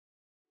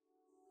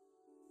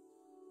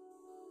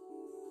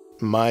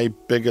my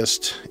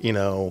biggest,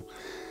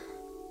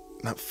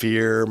 not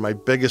fear, my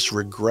biggest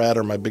regret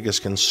or my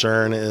biggest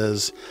concern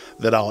is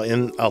that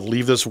I'll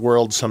leave this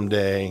world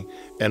someday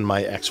and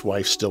my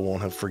ex-wife still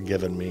won't have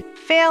forgiven me.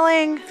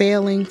 Failing.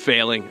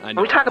 I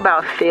know. We talk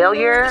about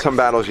failure. Some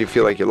battles you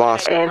feel like you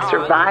lost. And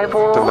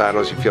survival. Some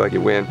battles you feel like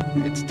you win.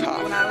 It's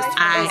tough.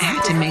 I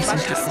had to make some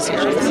tough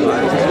decisions.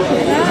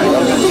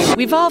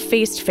 We've all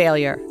faced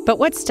failure, but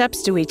what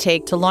steps do we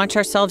take to launch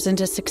ourselves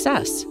into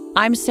success?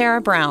 I'm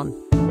Sarah Brown.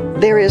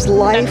 There is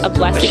life, A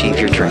blessing. Achieve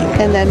your dream.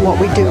 and then what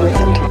we do with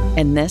it.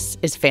 And this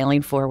is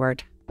Failing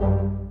Forward.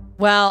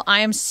 Well, I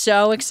am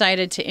so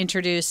excited to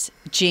introduce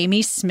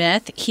Jamie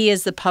Smith. He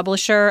is the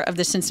publisher of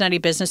the Cincinnati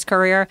Business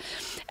Courier.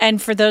 And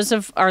for those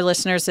of our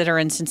listeners that are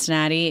in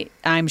Cincinnati,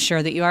 I'm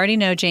sure that you already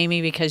know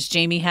Jamie because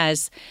Jamie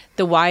has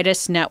the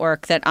widest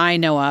network that I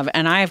know of,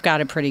 and I've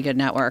got a pretty good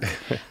network.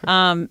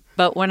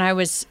 But when I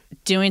was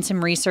doing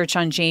some research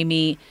on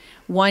Jamie,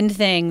 one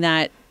thing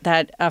that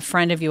a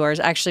friend of yours,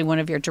 actually one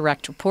of your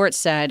direct reports,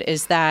 said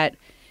is that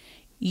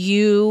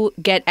you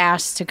get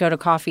asked to go to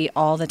coffee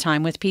all the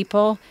time with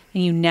people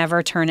and you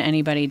never turn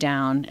anybody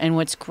down. And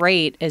what's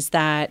great is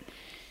that,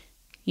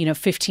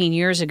 15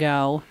 years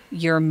ago,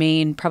 your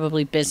main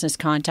probably business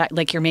contact,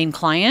 like your main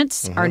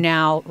clients are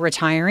now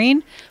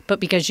retiring. But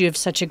because you have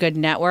such a good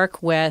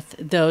network with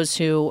those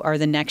who are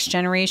the next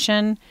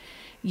generation,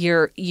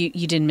 you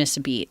didn't miss a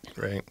beat.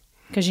 Right.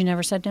 Because you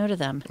never said no to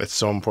them. It's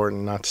so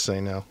important not to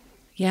say no.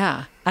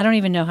 Yeah. I don't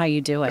even know how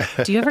you do it.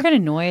 Do you ever get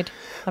annoyed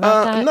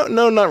about that?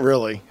 No, not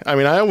really. I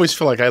mean, I always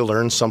feel like I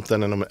learn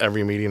something in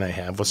every meeting I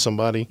have with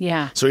somebody.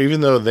 Yeah. So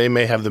even though they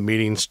may have the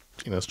meetings,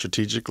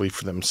 strategically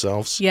for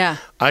themselves, Yeah.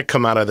 I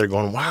come out of there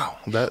going, wow,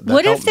 that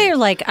What if helped me. they're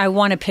like, I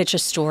want to pitch a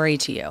story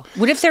to you?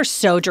 What if they're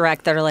so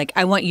direct that are like,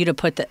 I want you to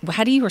put that?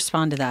 How do you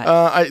respond to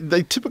that?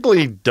 They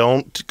typically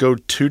don't go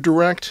too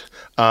direct.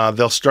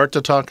 They'll start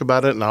to talk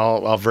about it, and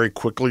I'll very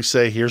quickly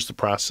say, here's the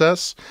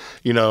process.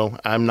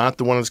 I'm not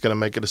the one that's going to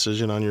make a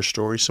decision on your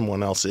story.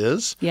 Someone else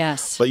is.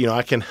 Yes. But,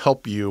 I can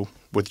help you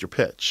with your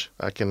pitch.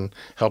 I can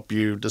help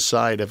you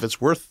decide if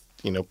it's worth,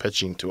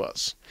 pitching to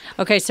us.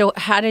 Okay, so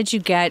how did you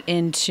get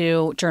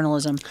into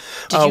journalism?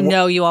 Did you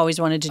know you always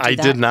wanted to do that?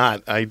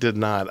 I did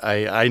not.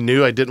 I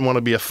knew I didn't want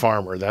to be a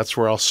farmer. That's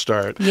where I'll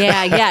start.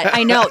 Yeah,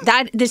 I know.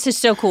 This is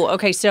so cool.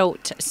 Okay, so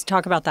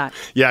talk about that.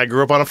 Yeah, I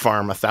grew up on a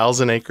farm, a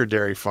 1,000-acre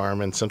dairy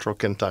farm in central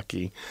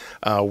Kentucky,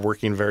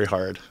 working very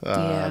hard.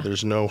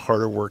 There's no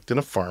harder work than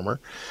a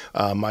farmer.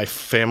 My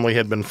family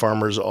had been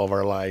farmers all of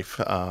our life.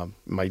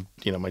 My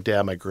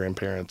dad, my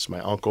grandparents, my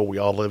uncle, we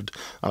all lived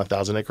on a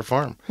 1,000-acre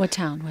farm. What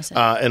town was it?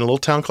 In a little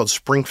town called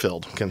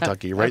Springfield,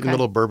 Kentucky, right in the okay.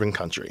 middle of bourbon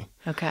country.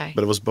 Okay.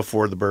 But it was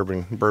before the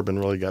bourbon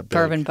really got big.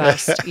 Bourbon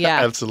bust,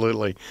 yeah.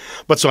 Absolutely.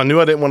 But so I knew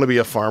I didn't want to be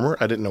a farmer.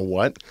 I didn't know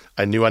what.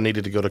 I knew I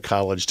needed to go to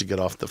college to get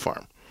off the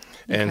farm.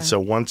 And so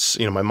once,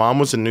 my mom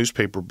was in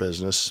newspaper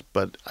business,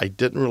 but I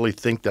didn't really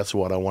think that's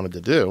what I wanted to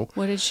do.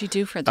 What did she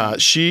do for them?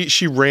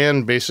 She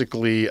ran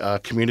basically a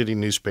community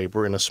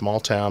newspaper in a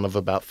small town of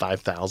about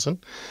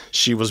 5,000.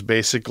 She was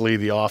basically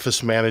the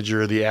office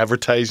manager, the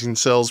advertising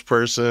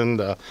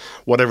salesperson,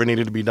 whatever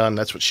needed to be done.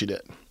 That's what she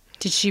did.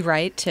 Did she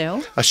write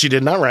too? She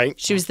did not write.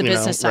 She was the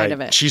business side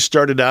of it. She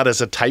started out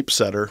as a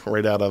typesetter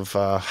right out of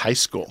high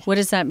school. What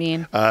does that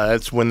mean?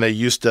 It's when they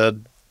used to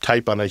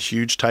type on a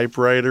huge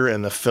typewriter,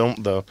 and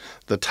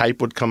the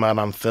type would come out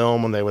on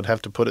film, and they would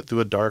have to put it through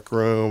a dark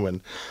room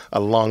and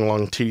a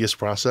long, tedious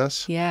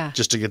process. Yeah.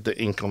 Just to get the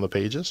ink on the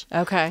pages.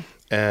 Okay.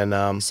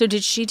 And so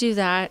did she do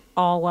that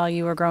all while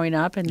you were growing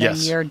up? And then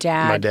yes, your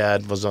dad? My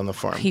dad was on the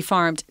farm. He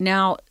farmed.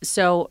 Now,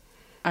 so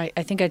I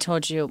think I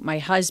told you my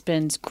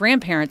husband's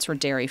grandparents were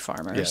dairy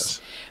farmers.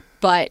 Yes.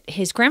 But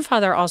his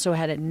grandfather also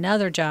had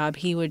another job.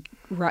 He would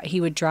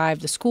drive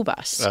the school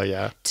bus. Oh,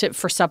 yeah.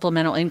 For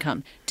supplemental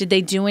income. Did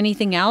they do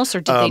anything else,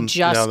 or did they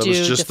just no, that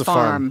was just the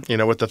farm?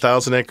 With the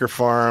 1,000-acre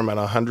farm and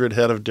 100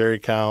 head of dairy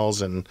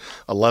cows and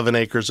 11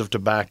 acres of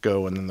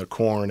tobacco and then the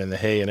corn and the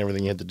hay and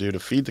everything you had to do to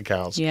feed the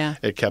cows,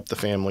 it kept the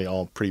family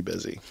all pretty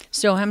busy.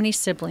 So how many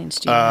siblings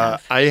do you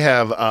have? I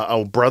have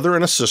a brother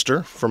and a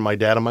sister from my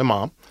dad and my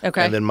mom.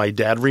 Okay. And then my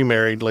dad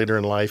remarried later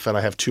in life, and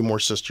I have 2 more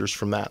sisters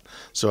from that.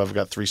 So I've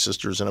got 3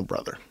 sisters and a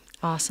brother.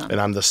 Awesome. And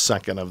I'm the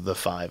second of the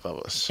 5 of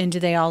us. And do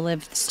they all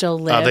still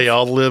live? They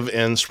all live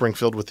in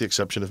Springfield with the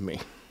exception of me.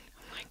 Oh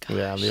my gosh.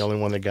 Yeah, I'm the only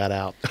one that got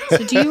out.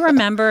 So do you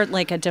remember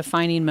like a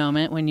defining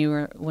moment when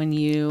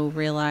you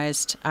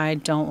realized I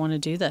don't want to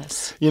do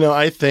this?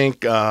 I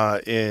think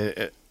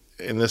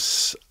in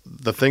this,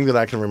 the thing that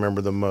I can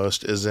remember the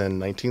most is in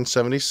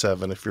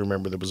 1977. If you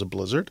remember, there was a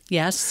blizzard.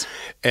 Yes.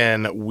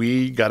 And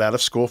we got out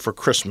of school for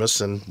Christmas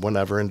and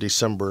whenever in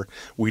December.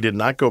 We did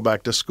not go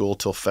back to school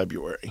till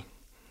February.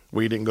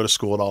 We didn't go to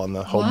school at all in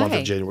the whole month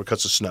of January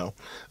because of snow,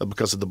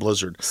 because of the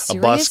blizzard. Seriously?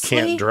 A bus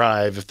can't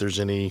drive if there's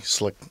any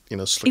slick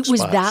spots. It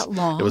was that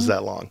long? It was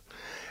that long.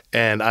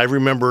 And I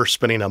remember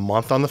spending a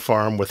month on the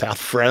farm without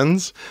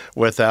friends,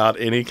 without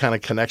any kind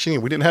of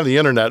connection. We didn't have the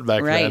internet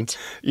back then,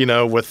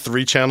 with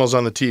 3 channels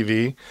on the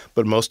TV.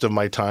 But most of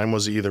my time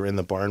was either in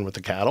the barn with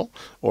the cattle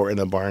or in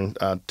the barn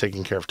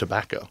taking care of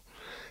tobacco.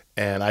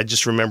 And I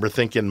just remember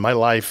thinking, my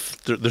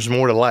life, there's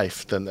more to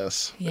life than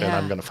this, and Yeah.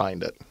 I'm going to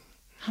find it.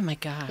 Oh my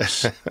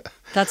gosh.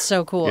 That's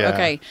so cool. Yeah.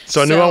 Okay.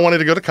 So I knew I wanted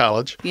to go to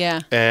college.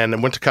 Yeah. And I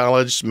went to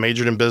college,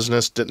 majored in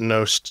business, didn't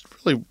know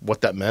really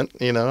what that meant.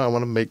 I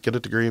want to get a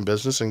degree in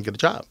business and get a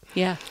job.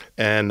 Yeah.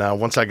 And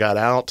once I got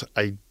out,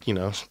 I,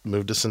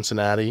 moved to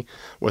Cincinnati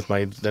with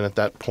my then at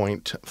that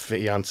point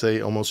fiance,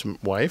 almost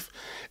wife,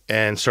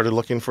 and started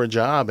looking for a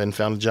job and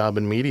found a job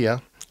in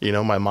media.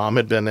 My mom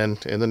had been in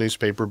the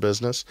newspaper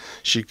business.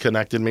 She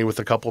connected me with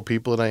a couple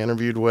people that I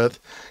interviewed with,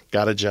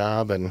 got a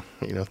job, and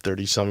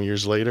 30-some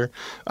years later,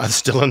 I'm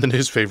still in the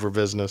newspaper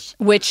business.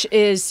 Which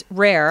is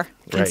rare,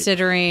 Right.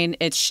 considering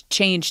it's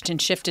changed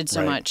and shifted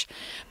so Right. much.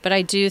 But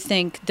I do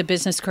think the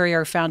Business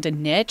Courier found a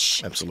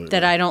niche Absolutely.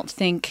 that I don't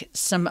think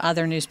some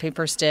other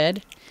newspapers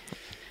did.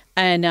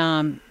 And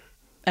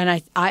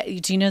I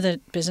do you know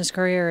that Business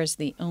Courier is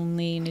the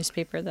only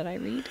newspaper that I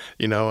read?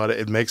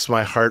 It makes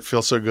my heart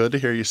feel so good to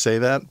hear you say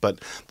that. But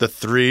the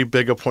 3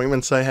 big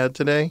appointments I had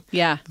today,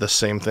 Yeah. the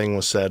same thing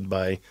was said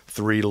by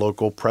 3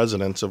 local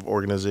presidents of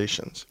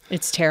organizations.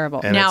 It's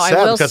terrible. And Now, it's sad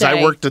I will because say,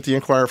 I worked at the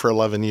Inquirer for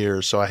 11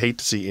 years, so I hate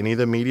to see any of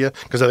the media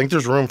because I think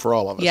there's room for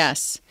all of us.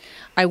 yes,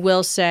 I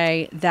will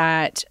say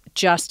that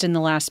just in the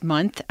last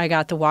month, I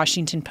got the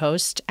Washington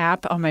Post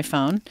app on my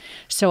phone.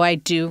 So I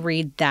do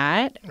read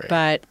that,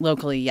 but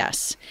locally,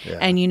 yes. Yeah.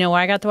 And you know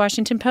why I got the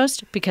Washington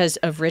Post? Because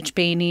of Rich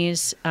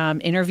Bainey's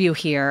interview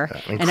here.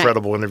 And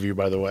Incredible interview,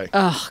 by the way.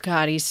 oh,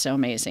 God, he's so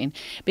amazing.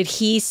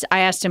 But I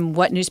asked him,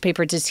 what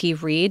newspaper does he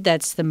read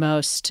that's the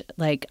most,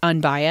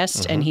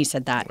 unbiased? And he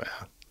said that.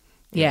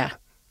 Yeah.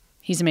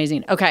 He's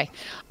amazing. Okay.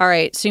 All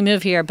right. So you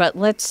move here, but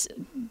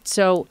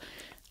so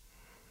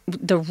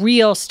the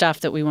real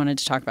stuff that we wanted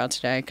to talk about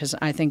today, because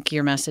I think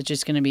your message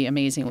is going to be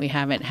amazing. We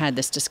haven't had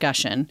this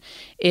discussion,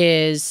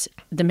 is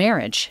the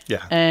marriage.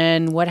 Yeah.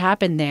 And what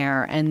happened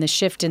there and the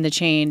shift and the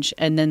change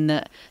and then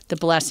the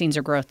blessings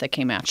or growth that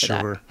came after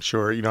that.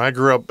 Sure. I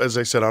grew up, as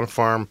I said, on a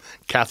farm,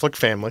 Catholic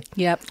family.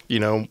 Yep.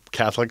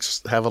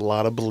 Catholics have a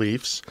lot of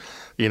beliefs.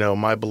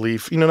 My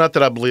belief, not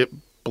that I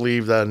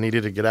believe that I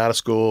needed to get out of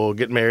school,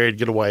 get married,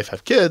 get a wife,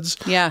 have kids.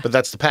 Yeah. But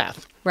that's the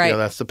path. Right.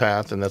 That's the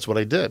path, and that's what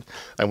I did.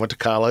 I went to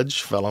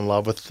college, fell in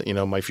love with,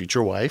 my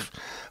future wife.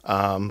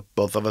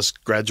 Both of us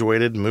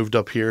graduated, moved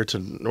up here to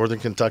Northern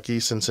Kentucky,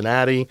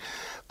 Cincinnati.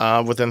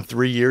 Within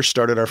 3 years,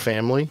 started our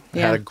family.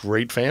 Yeah. Had a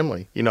great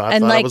family. I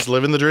And, thought I was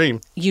living the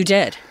dream. You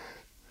did.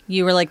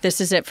 You were like,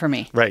 this is it for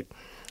me. Right.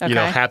 Okay.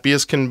 Happy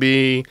as can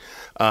be.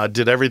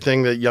 Did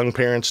everything that young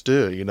parents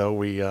do.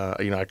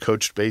 I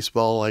coached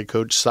baseball, I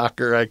coached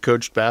soccer, I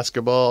coached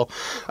basketball.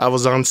 I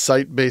was on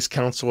site-based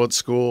counsel at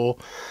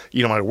school.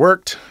 I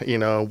worked.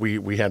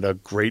 We had a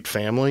great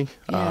family.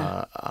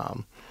 Yeah.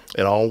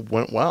 It all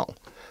went well.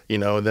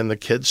 Then the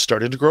kids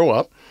started to grow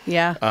up.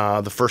 Yeah.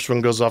 The first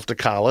one goes off to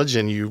college,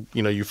 and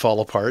you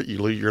fall apart.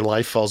 Your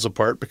life falls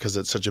apart because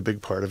it's such a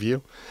big part of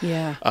you.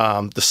 Yeah.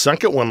 The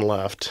second one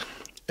left,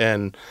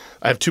 and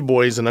I have 2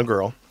 boys and a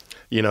girl.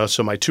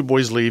 So my 2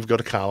 boys leave, go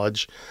to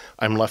college.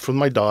 I'm left with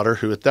my daughter,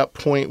 who at that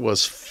point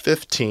was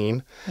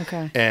 15.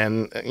 Okay.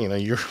 And,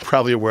 you're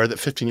probably aware that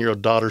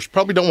 15-year-old daughters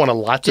probably don't want a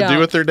lot to do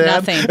with their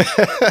dad.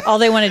 Nothing. All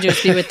they want to do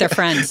is be with their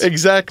friends.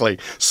 Exactly.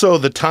 So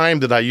the time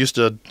that I used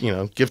to,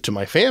 give to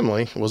my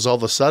family was all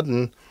of a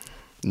sudden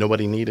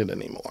nobody needed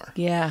anymore.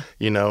 Yeah.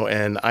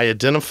 And I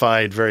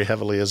identified very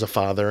heavily as a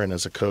father and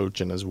as a coach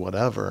and as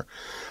whatever.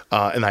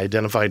 And I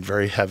identified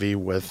very heavy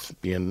with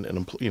being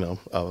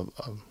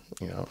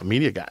a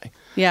media guy.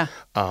 Yeah.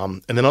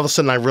 And then all of a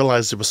sudden I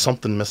realized there was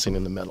something missing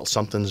in the middle.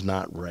 Something's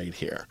not right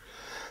here.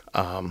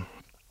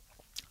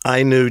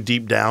 I knew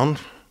deep down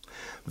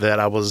that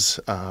I was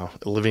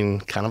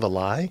living kind of a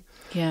lie.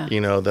 Yeah.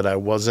 That I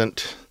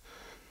wasn't,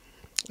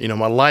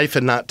 my life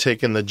had not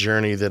taken the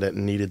journey that it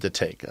needed to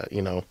take.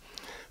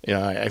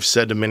 I've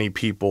said to many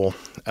people,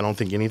 I don't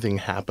think anything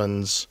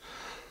happens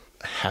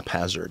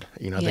haphazard.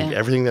 I think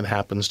everything that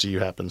happens to you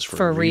happens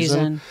for a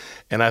reason.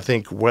 And I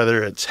think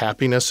whether it's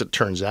happiness that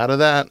turns out of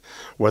that,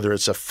 whether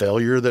it's a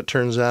failure that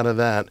turns out of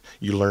that,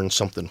 you learn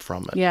something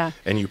from it. Yeah.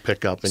 And you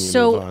pick up and you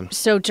move on.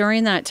 So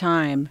during that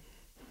time,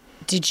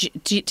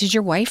 did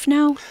your wife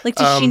know? Did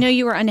she know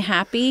you were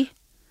unhappy?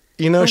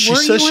 She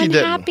says she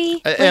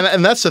unhappy? didn't.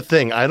 And that's the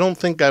thing. I don't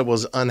think I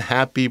was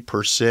unhappy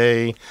per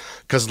se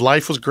because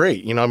life was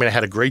great. I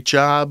had a great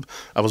job.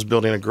 I was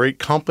building a great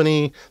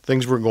company.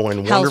 Things were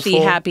going Healthy,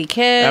 wonderful. happy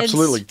kids.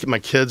 Absolutely. My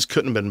kids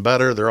couldn't have been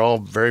better. They're all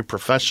very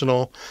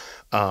professional.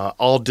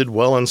 All did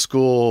well in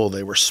school.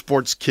 They were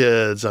sports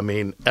kids.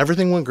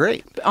 Everything went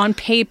great. On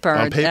paper,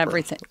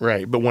 Everything.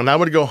 Right. But when I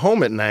would go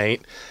home at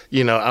night,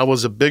 I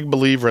was a big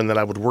believer in that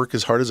I would work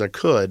as hard as I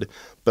could.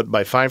 But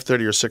by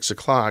 5:30 or 6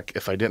 o'clock,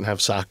 if I didn't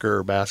have soccer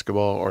or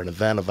basketball or an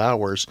event of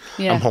ours,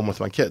 I'm home with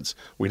my kids.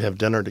 We'd have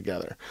dinner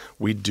together.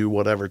 We'd do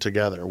whatever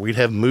together. We'd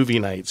have movie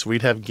nights.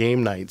 We'd have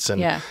game nights.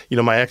 And,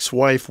 my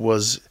ex-wife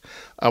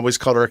I always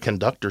called her a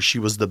conductor. She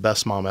was the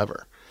best mom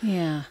ever.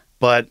 Yeah.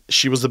 But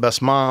she was the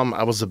best mom.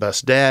 I was the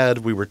best dad.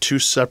 We were 2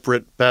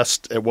 separate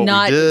best at what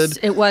we did.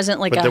 It wasn't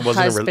like a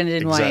husband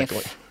and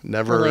wife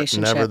Never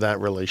that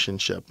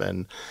relationship.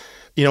 And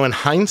In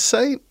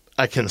hindsight,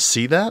 I can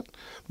see that.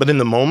 But in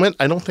the moment,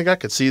 I don't think I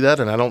could see that,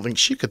 and I don't think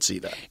she could see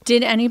that.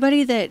 Did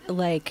anybody that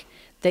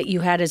you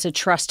had as a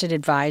trusted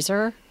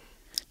advisor?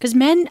 Because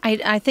men,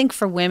 I think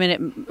for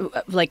women,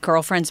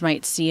 girlfriends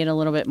might see it a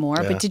little bit more.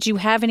 Yeah. But did you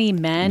have any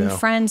men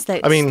friends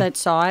that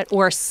saw it,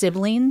 or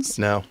siblings?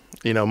 No.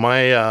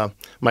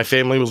 My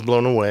family was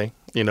blown away.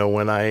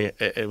 When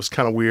it was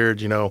kind of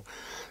weird.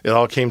 It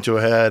all came to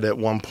a head at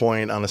one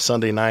point on a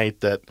Sunday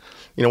night that,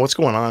 what's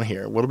going on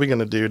here? What are we going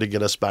to do to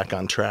get us back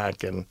on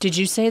track? And did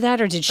you say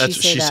that, or did she say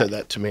that? She said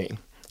that to me.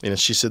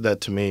 She said that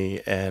to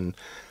me, and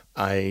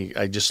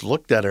I just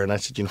looked at her and I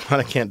said, what?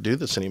 I can't do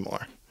this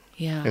anymore.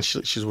 Yeah. And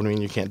she said, what do you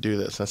mean you can't do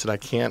this? And I said, I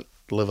can't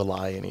live a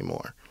lie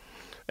anymore.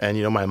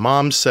 And, my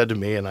mom said to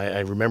me, and I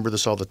remember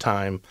this all the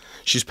time,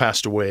 she's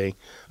passed away.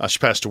 She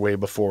passed away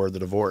before the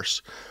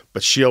divorce.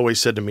 But she always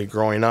said to me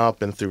growing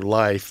up and through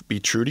life, be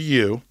true to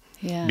you,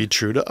 be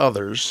true to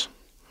others,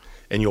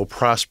 and you'll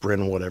prosper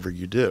in whatever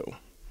you do.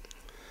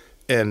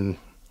 And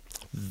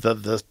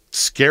the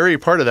scary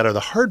part of that, or the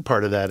hard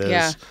part of that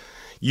is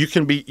you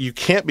can't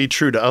be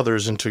true to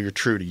others until you're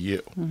true to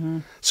you. Mm-hmm.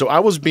 So I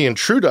was being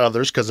true to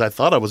others because I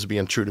thought I was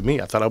being true to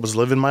me. I thought I was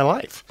living my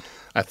life.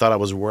 I thought I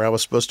was where I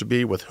was supposed to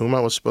be, with whom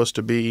I was supposed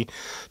to be,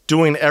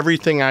 doing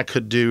everything I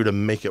could do to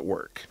make it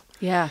work.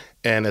 Yeah.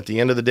 And at the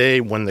end of the day,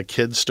 when the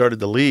kids started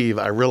to leave,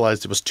 I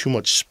realized there was too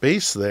much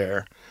space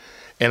there,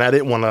 and I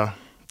didn't want to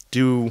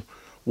do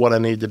what I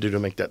needed to do to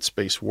make that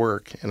space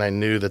work. And I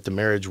knew that the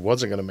marriage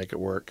wasn't going to make it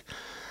work.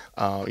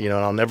 And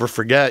I'll never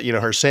forget,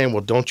 her saying,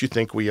 well, don't you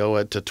think we owe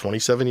it to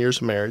 27 years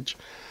of marriage?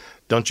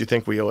 Don't you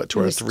think we owe it to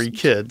our 3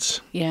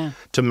 kids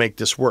to make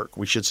this work?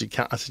 We should see.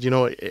 I said,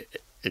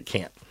 it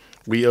can't.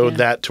 We owed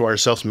that to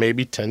ourselves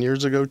maybe 10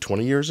 years ago,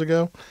 20 years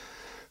ago,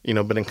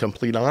 but in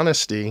complete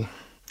honesty,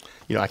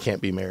 I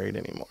can't be married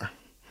anymore.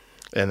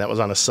 And that was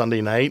on a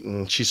Sunday night.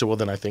 And she said, well,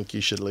 then I think you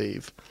should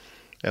leave.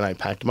 And I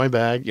packed my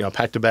bag,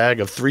 packed a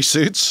bag of 3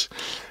 suits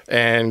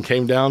and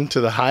came down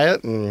to the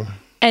Hyatt.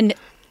 And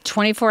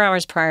 24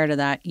 hours prior to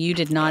that, you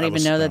did not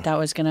even know that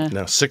was going to...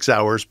 No, 6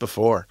 hours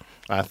before.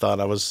 I thought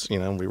I was,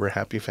 we were a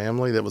happy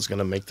family that was going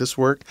to make this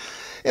work.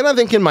 And I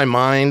think in my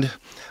mind,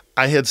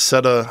 I had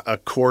set a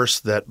course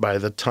that by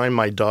the time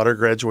my daughter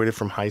graduated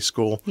from high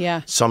school,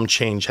 some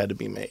change had to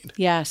be made.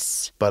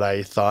 Yes. But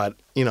I thought,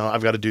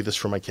 I've got to do this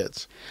for my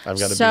kids. I've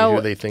got to be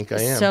who they think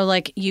I am.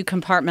 So, you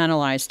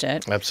compartmentalized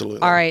it.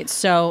 Absolutely. All right.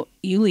 So,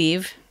 you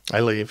leave.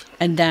 I leave.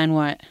 And then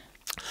what?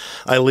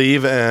 I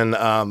leave and,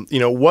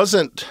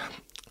 wasn't...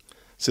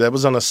 See, that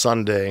was on a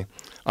Sunday.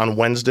 On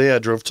Wednesday, I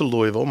drove to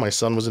Louisville. My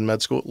son was in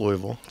med school at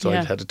Louisville, so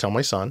I had to tell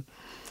my son.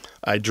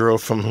 I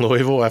drove from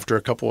Louisville after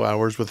a couple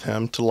hours with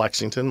him to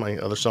Lexington. My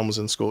other son was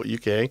in school at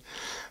UK,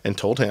 and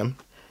told him.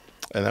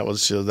 And that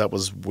was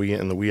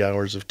in the wee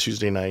hours of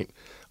Tuesday night.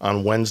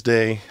 On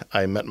Wednesday,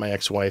 I met my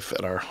ex-wife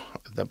at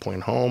that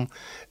point home,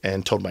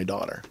 and told my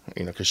daughter,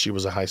 because she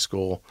was a high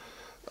school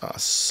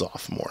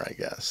sophomore, I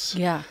guess.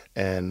 Yeah.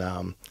 And,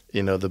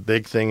 the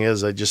big thing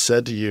is I just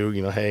said to you,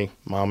 hey,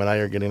 Mom and I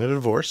are getting a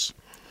divorce.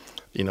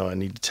 I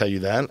need to tell you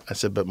that. I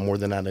said, but more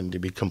than that, I need to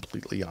be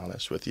completely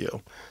honest with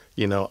you.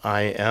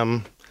 I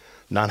am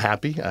not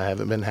happy. I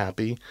haven't been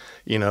happy,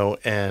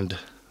 and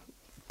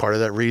part of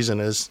that reason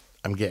is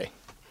I'm gay.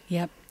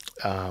 Yep.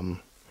 And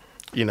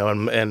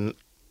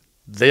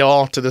they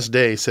all to this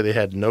day say they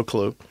had no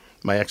clue.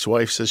 My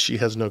ex-wife says she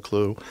has no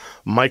clue.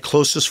 My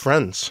closest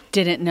friends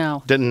didn't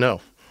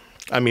know.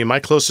 I mean, my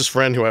closest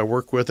friend who I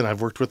work with and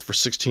I've worked with for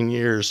 16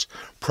 years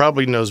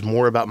probably knows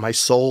more about my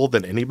soul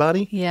than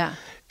anybody. Yeah.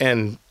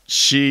 And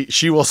she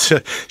will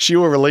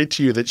relate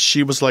to you that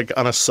she was like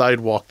on a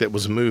sidewalk that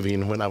was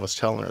moving when I was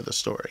telling her the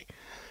story.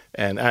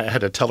 And I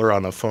had to tell her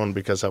on the phone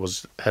because I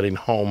was heading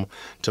home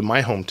to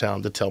my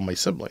hometown to tell my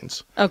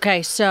siblings.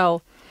 Okay,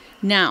 so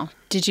now,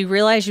 did you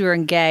realize you were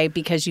gay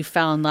because you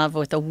fell in love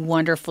with a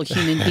wonderful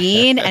human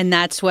being and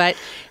that's what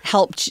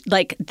helped,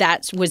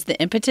 that was the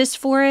impetus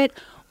for it?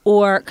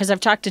 Or, because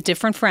I've talked to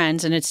different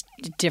friends and it's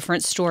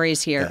different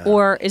stories here. Yeah.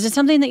 Or is it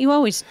something that you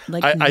always knew?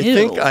 I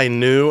think I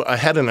knew. I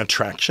had an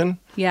attraction.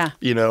 Yeah.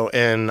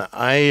 And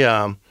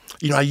I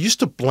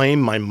used to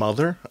blame my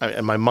mother.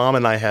 And my mom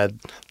and I had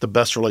the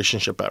best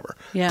relationship ever.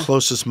 Yeah.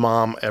 Closest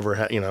mom ever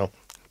had,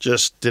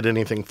 just did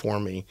anything for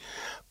me.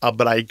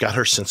 But I got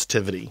her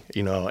sensitivity,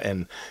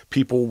 and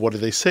people, what do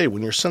they say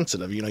when you're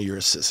sensitive? You're a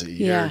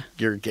sissy,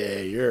 you're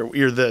gay,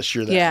 you're this,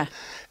 you're that. Yeah.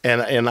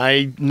 And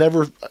I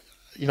never...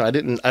 I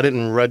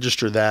didn't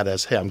register that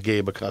as, hey, I'm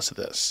gay because of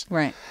this.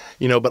 Right.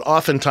 But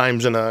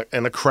oftentimes in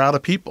a crowd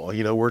of people,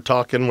 we're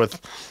talking with,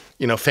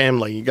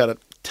 family, you got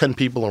 10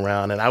 people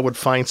around, and I would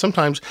find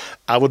sometimes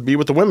I would be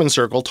with the women's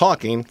circle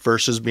talking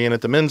versus being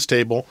at the men's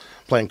table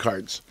playing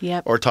cards.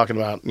 Yep. Or talking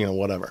about,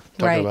 whatever.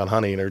 Talking about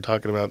hunting or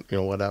talking about,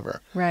 whatever.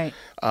 Right.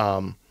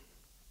 I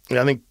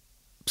think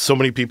so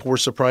many people were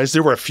surprised.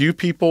 There were a few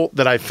people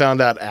that I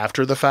found out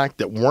after the fact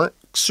that weren't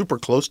super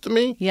close to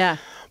me. Yeah.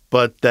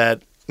 But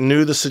that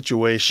knew the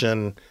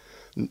situation,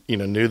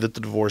 knew that the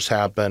divorce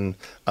happened,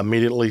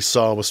 immediately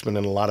saw I was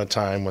spending a lot of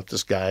time with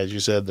this guy, as you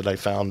said, that I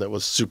found that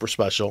was super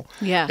special.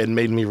 Yeah. It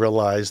made me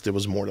realize there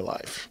was more to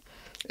life.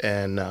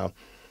 And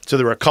so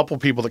there were a couple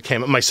people that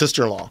came. My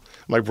sister-in-law,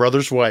 my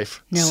brother's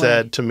wife,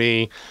 said to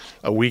me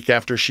a week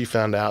after she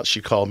found out,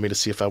 she called me to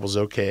see if I was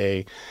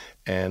okay.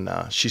 And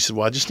she said,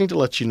 well, I just need to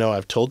let you know,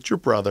 I've told your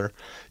brother,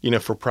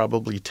 for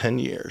probably 10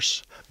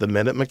 years, the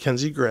minute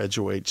Mackenzie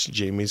graduates,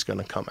 Jamie's going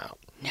to come out.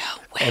 No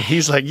way. And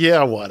he's like,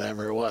 yeah,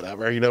 whatever.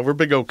 We're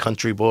big old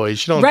country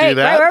boys. You don't do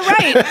that.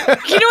 Right.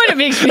 You know what it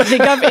makes me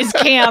think of is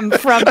Cam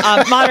from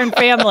Modern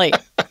Family.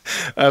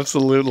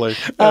 Absolutely.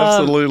 I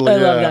love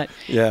that.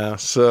 Yeah.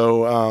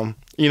 So,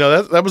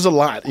 that was a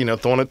lot,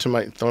 throwing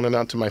it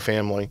out to my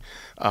family,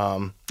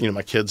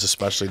 my kids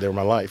especially, they were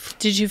my life.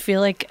 Did you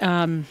feel like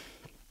a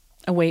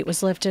weight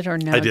was lifted or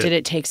no? I did. Did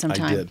it take some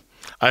time? I did.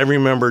 I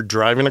remember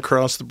driving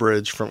across the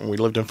bridge from when we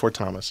lived in Fort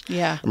Thomas.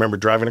 Yeah. I remember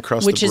driving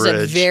across Which the bridge.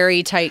 is a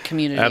very tight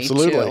community,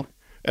 Absolutely. too.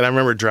 And I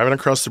remember driving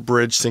across the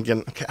bridge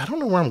thinking, okay, I don't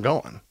know where I'm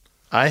going.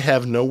 I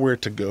have nowhere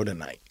to go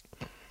tonight.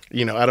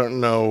 I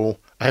don't know.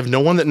 I have no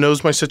one that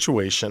knows my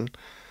situation.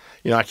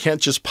 I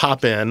can't just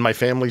pop in. My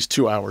family's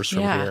 2 hours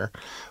from here.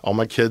 All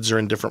my kids are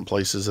in different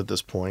places at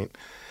this point.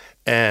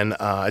 And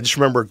I just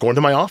remember going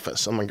to my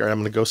office. I'm like, all right, I'm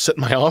going to go sit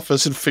in my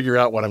office and figure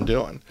out what I'm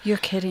doing. You're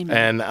kidding me.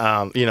 And,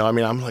 I'm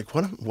like,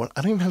 what?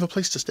 I don't even have a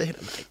place to stay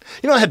tonight.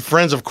 I had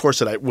friends, of course,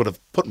 that I would have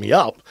put me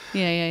up.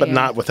 But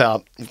not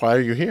without, why are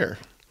you here?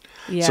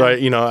 Yeah. So,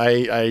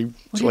 I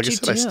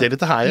stayed at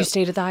the Hyatt. You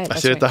stayed at the Hyatt. I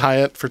stayed at the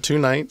Hyatt for 2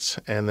 nights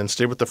and then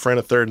stayed with a friend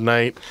a third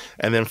night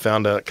and then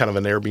found a kind of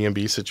an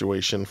Airbnb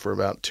situation for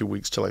about 2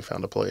 weeks till I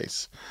found a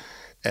place.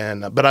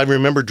 And but I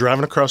remember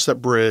driving across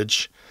that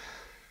bridge,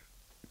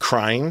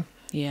 crying.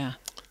 Yeah.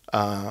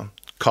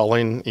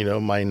 Calling,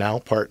 my now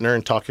partner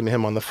and talking to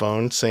him on the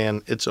phone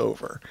saying it's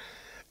over.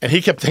 And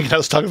he kept thinking I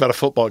was talking about a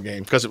football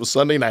game because it was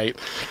Sunday night.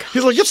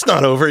 He's like, it's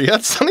not over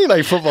yet. Sunday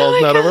night football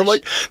is not over. I'm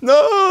like,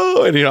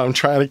 no. And, I'm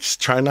trying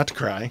not to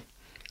cry.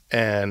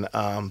 And,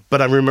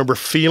 but I remember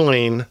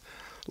feeling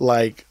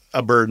like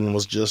a burden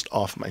was just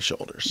off my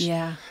shoulders.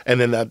 Yeah. And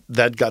then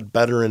that got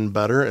better and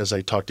better as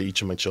I talked to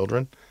each of my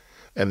children.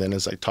 And then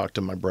as I talked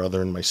to my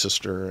brother and my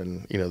sister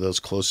and, those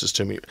closest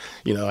to me,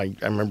 I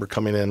remember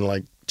coming in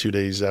like 2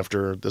 days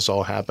after this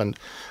all happened.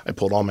 I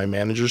pulled all my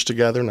managers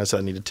together and I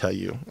said, I need to tell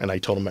you. And I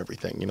told them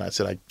everything. I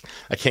said,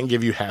 I can't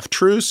give you half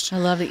truths. I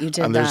love that you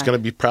did that. There's going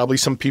to be probably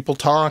some people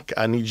talk.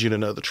 I need you to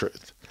know the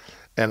truth.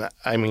 And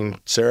I mean,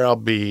 Sarah,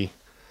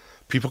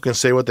 people can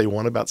say what they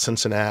want about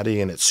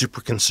Cincinnati and it's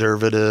super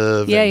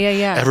conservative. Yeah.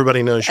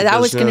 Everybody knows your That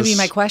business. was going to be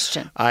my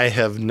question. I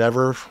have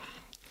never...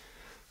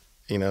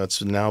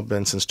 it's now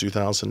been since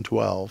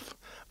 2012.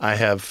 I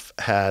have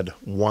had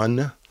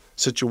one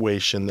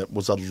situation that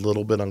was a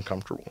little bit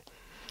uncomfortable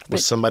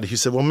with somebody who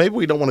said, well, maybe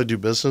we don't want to do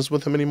business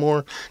with him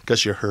anymore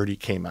because you heard he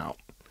came out.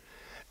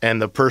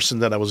 And the person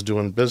that I was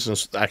doing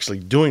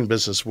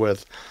business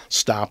with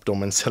stopped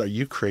him and said, are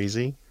you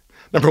crazy?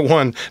 Number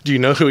one, do you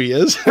know who he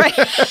is? Right.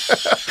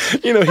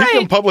 He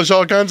can publish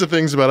all kinds of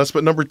things about us.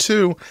 But number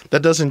two,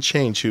 that doesn't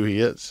change who he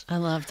is. I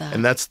love that.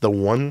 And that's the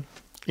one...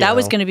 That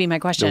was going to be my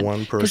question. The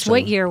one person. Because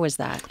what year was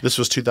that? This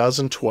was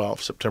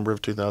 2012, September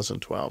of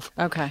 2012.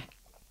 Okay.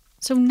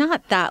 So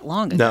not that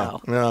long ago.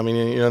 No. I mean,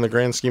 in the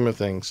grand scheme of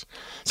things.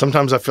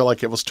 Sometimes I feel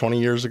like it was 20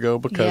 years ago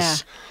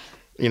because,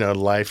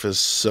 life is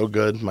so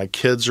good. My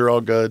kids are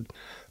all good.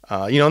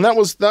 And that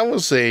was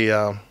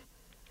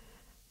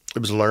it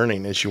was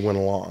learning as you went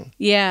along.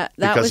 Yeah.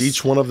 Because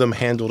each one of them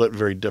handled it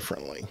very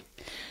differently.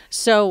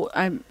 So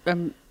I'm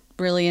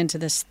really into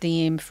this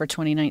theme for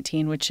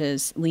 2019, which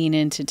is lean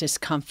into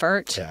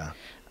discomfort. Yeah.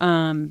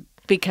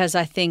 Because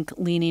I think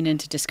leaning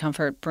into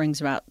discomfort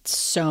brings about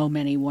so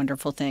many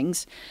wonderful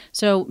things.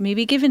 So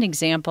maybe give an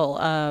example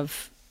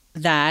of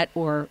that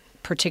or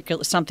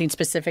something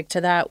specific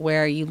to that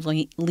where you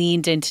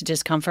leaned into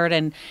discomfort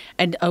and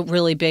a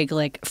really big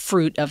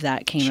fruit of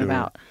that came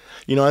about.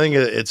 I think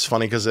it's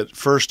funny because at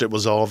first it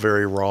was all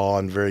very raw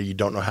and you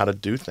don't know how to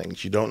do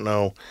things. You don't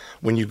know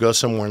when you go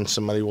somewhere and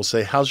somebody will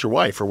say, how's your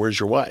wife? Or where's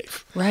your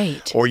wife?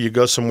 Right. Or you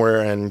go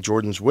somewhere and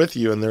Jordan's with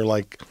you and they're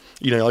like,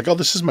 oh,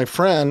 this is my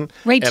friend.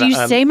 Right. Do you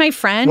say my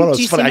friend? Well, no,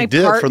 do you funny. say my I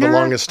did partner? for the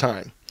longest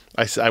time.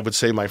 I would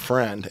say my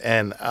friend.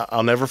 And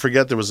I'll never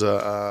forget there was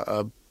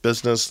a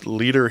business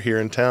leader here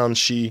in town.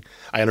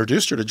 I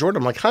introduced her to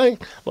Jordan. I'm like, hi,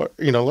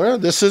 Laura,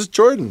 this is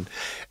Jordan.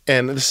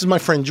 And this is my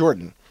friend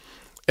Jordan.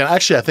 And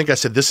actually, I think I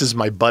said, this is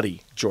my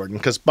buddy, Jordan,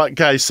 because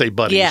guys say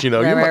buddies. Yeah,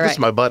 this is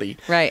my buddy.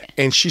 Right.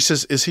 And she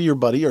says, is he your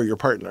buddy or your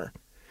partner?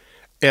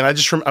 And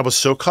I was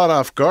so caught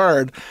off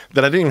guard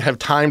that I didn't even have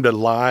time to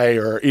lie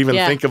or even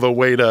think of a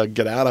way to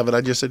get out of it.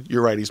 I just said,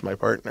 you're right, he's my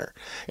partner.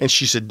 And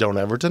she said, don't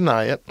ever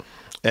deny it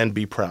and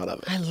be proud of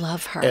it. I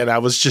love her. And I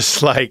was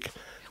just like,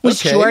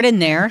 was Jordan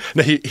there?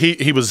 No,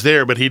 he was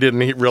there, but he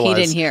didn't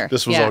realize hear.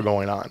 this was all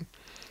going on.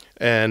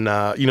 And,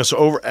 so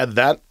over at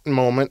that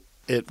moment,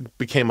 it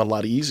became a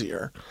lot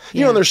easier.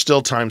 You know, there's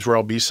still times where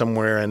I'll be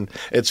somewhere, and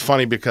it's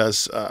funny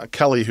because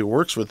Kelly, who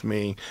works with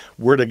me,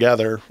 we're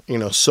together, you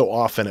know, so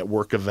often at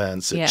work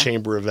events, at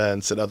chamber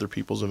events, at other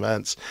people's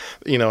events.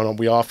 You know, and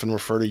we often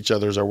refer to each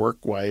other as our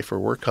work wife or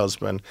work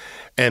husband,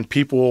 and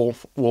people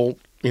will,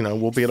 you know,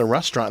 we'll be at a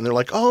restaurant and they're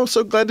like, "Oh, I'm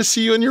so glad to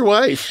see you and your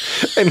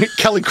wife." And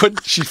Kelly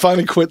she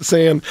finally quit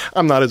saying,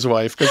 "I'm not his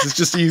wife," because it's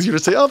just easier to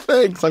say, "Oh,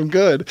 thanks, I'm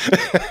good."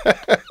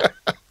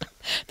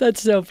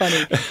 That's so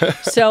funny.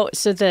 So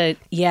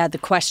the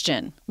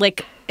question,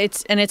 like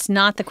it's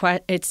not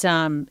the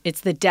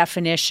it's the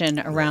definition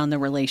around the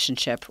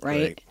relationship,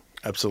 right?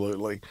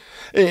 Absolutely.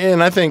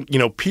 And I think, you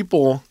know,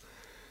 people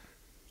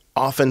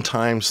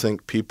oftentimes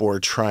think people are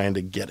trying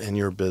to get in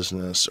your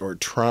business or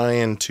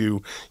trying to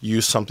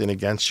use something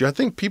against you. I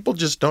think people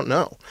just don't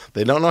know.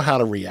 They don't know how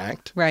to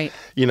react. Right.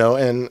 You know,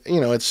 and, you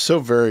know, it's so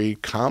very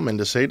common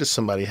to say to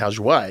somebody, "How's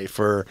your wife?"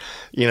 Or,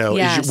 you know,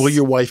 will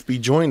your wife be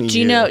joining you? Do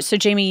you know, so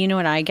Jamie, you know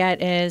what I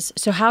get is,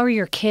 "So how are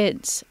your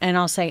kids?" And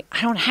I'll say,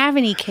 "I don't have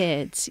any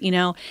kids," you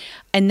know,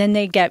 and then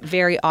they get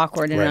very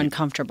awkward and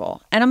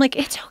uncomfortable. And I'm like,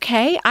 it's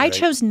okay. I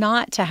chose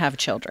not to have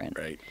children.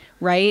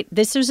 Right?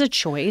 This was a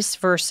choice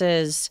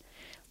versus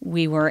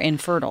we were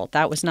infertile.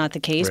 That was not the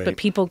case, but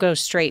people go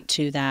straight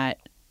to that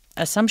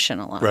assumption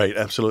a lot. Right,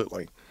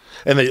 absolutely.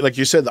 And they, like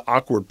you said, the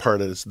awkward part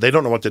is they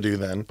don't know what to do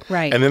then.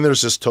 Right. And then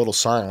there's this total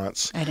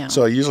silence. I know.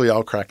 So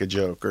I'll crack a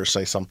joke or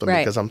say something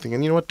because I'm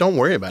thinking, you know what, don't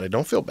worry about it.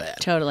 Don't feel bad.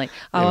 Totally.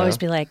 I'll always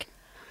be like,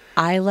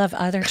 "I love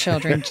other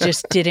children,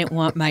 just didn't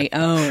want my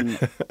own."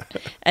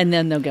 And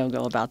then they'll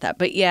go about that.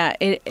 But yeah,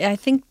 I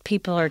think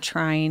people are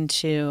trying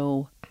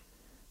to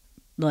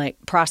like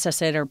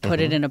process it or put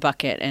it in a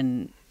bucket,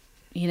 and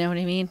you know what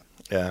I mean?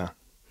 Yeah.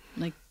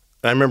 Like,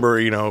 I remember,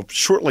 you know,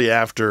 shortly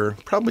after,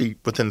 probably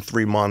within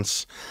 3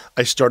 months,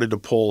 I started to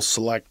pull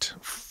select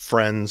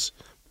friends,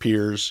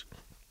 peers.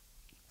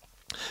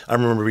 I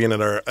remember being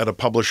at a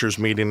publishers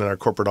meeting in our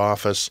corporate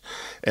office,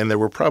 and there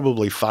were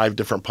probably 5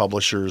 different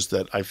publishers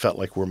that I felt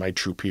like were my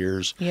true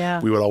peers. Yeah.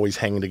 We would always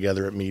hang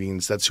together at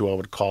meetings. That's who I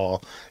would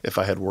call if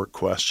I had work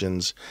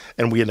questions,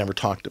 and we had never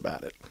talked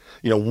about it.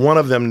 You know, one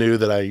of them knew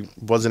that I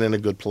wasn't in a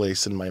good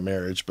place in my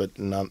marriage, but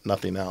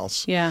nothing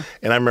else. Yeah.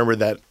 And I remember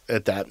that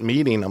at that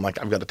meeting, I'm like,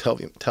 I've got to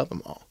tell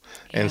them all.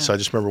 And so I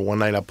just remember one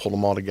night I pulled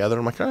them all together.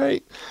 I'm like, "All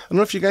right, I don't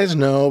know if you guys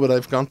know, but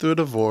I've gone through a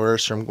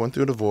divorce, or I'm going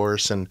through a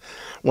divorce." And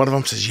one of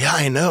them says, "Yeah,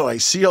 I know. I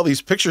see all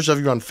these pictures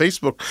of you on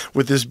Facebook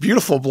with this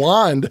beautiful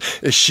blonde.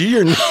 Is she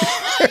your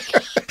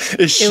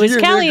is she your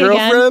Kelly new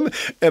girlfriend?"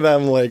 Again. And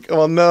I'm like,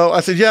 "Well, no."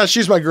 I said, "Yeah,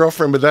 she's my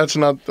girlfriend, but that's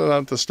not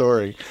the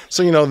story."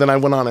 So, you know, then I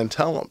went on and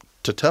tell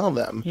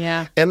them.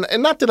 Yeah. And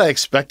not that I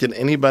expected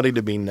anybody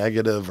to be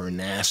negative or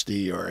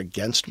nasty or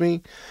against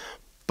me,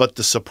 but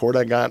the support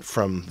I got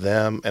from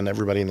them and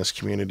everybody in this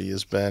community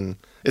has been,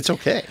 it's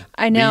okay.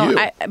 I know,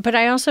 Be you. but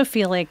I also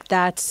feel like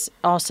that's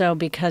also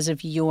because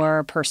of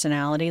your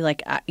personality.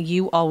 Like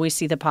you always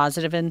see the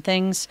positive in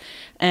things.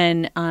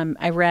 And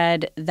I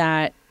read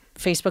that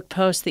Facebook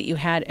post that you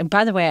had. And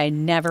by the way, I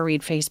never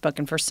read Facebook.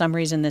 And for some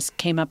reason, this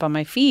came up on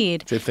my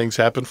feed. Say things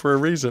happen for a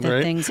reason,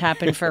 right? Things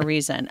happen for a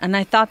reason. And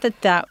I thought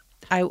that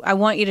I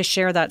want you to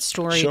share that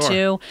story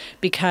too,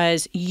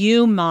 because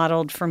you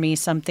modeled for me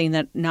something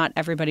that not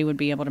everybody would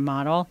be able to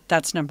model.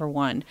 That's number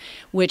one,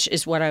 which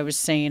is what I was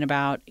saying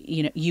about,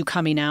 you know, you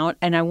coming out.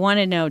 And I want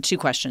to know 2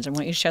 questions. I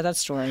want you to share that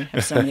story. I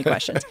have so many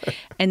questions.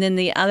 And then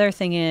the other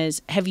thing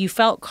is, have you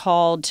felt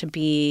called to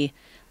be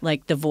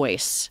like the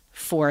voice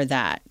for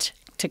that,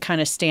 to kind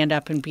of stand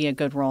up and be a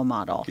good role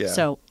model? Yeah.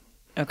 So,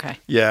 okay.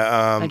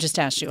 Yeah. I just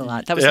asked you a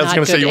lot. That was I was not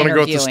going to say, you want to go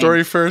with the interviewing.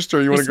 story first,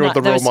 or you want to go with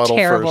the role model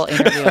terrible first?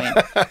 Interviewing.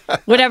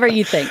 Whatever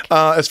you think.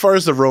 As far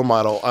as the role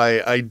model,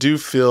 I do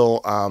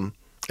feel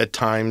at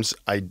times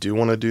I do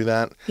want to do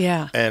that.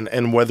 Yeah.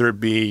 And whether it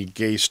be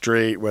gay,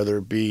 straight, whether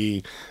it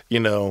be, you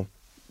know,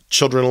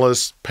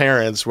 childrenless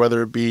parents,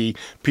 whether it be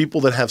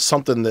people that have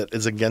something that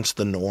is against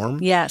the norm.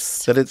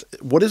 Yes. That it's,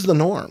 what is the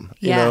norm?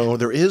 Yeah. You know,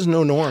 there is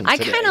no norm I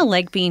today. kind of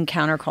like being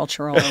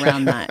countercultural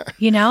around that.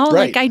 You know,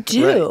 Right, like I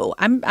do.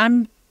 right.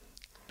 I'm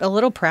a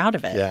little proud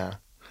of it. Yeah.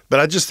 But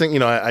I just think, you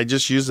know, I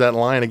just use that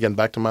line again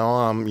back to my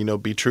mom, you know,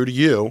 be true to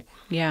you.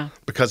 Yeah.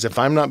 Because if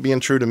I'm not being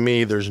true to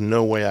me, there's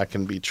no way I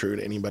can be true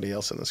to anybody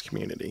else in this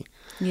community.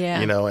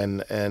 Yeah. You know,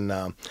 and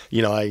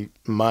you know,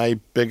 my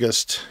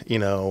biggest, you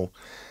know,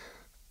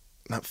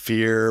 not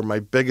fear, my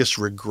biggest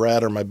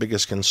regret or my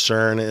biggest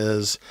concern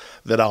is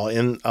that I'll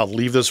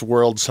leave this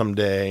world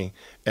someday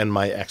and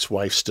my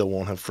ex-wife still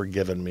won't have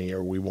forgiven me,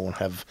 or we won't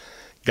have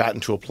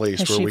gotten to a place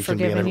Has where she we can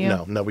be in a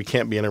forgiven you? no, we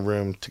can't be in a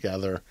room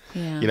together.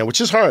 Yeah. You know,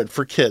 which is hard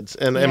for kids,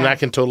 and I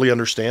can totally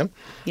understand.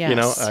 Yes. You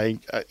know, I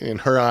in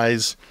her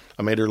eyes,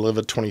 I made her live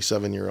a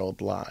 27-year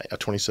lie, a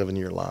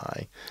 27-year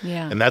lie.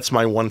 Yeah. And that's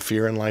my one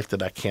fear in life,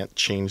 that I can't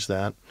change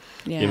that.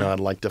 Yeah. You know,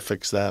 I'd like to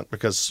fix that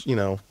because, you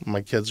know,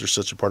 my kids are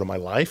such a part of my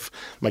life.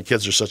 My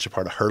kids are such a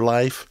part of her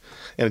life.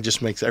 And it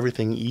just makes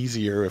everything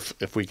easier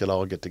if we could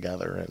all get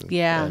together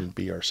and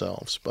be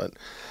ourselves. But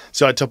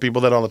so I tell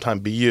people that all the time,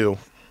 be you.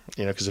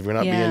 You know, because if you're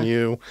not being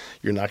you,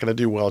 you're not going to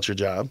do well at your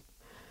job.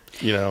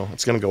 You know,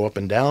 it's going to go up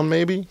and down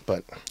maybe,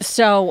 but.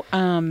 So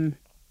I'm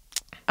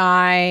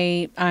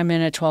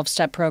in a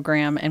 12-step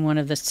program, and one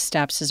of the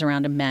steps is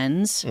around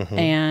amends.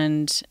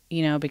 And,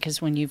 you know,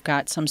 because when you've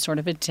got some sort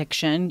of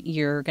addiction,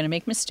 you're going to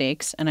make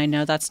mistakes. And I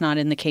know that's not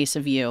in the case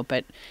of you,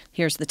 but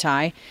here's the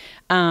tie.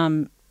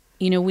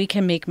 You know, we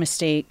can make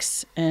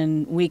mistakes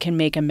and we can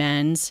make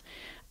amends,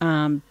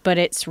 but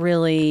it's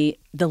really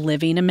the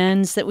living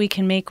amends that we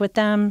can make with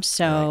them.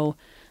 So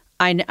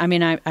I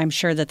mean, I'm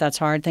sure that that's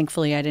hard.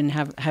 Thankfully, I didn't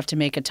have to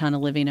make a ton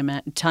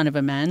of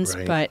amends.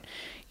 Right. But,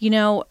 you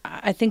know,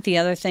 I think the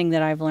other thing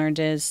that I've learned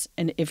is,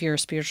 and if you're a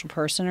spiritual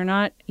person or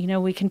not, you know,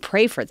 we can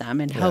pray for them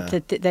and hope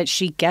that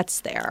she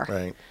gets there.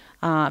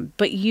 Right.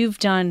 But you've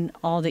done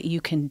all that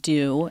you can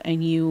do,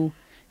 and you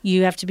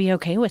have to be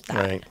okay with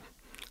that. Right.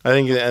 I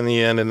think in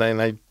the end, and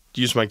I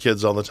use my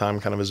kids all the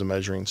time kind of as a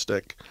measuring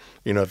stick.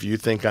 You know, if you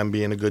think I'm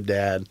being a good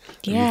dad,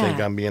 if you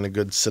think I'm being a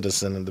good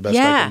citizen and the best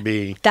I can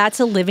be. That's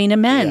a living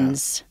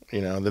amends.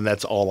 You know, then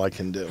that's all I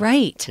can do.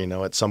 Right. You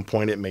know, at some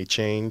point it may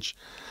change.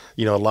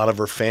 You know, a lot of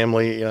her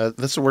family, you know,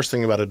 that's the worst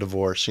thing about a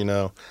divorce, you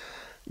know.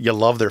 You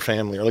love their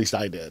family, or at least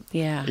I did.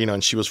 Yeah. You know,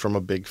 and she was from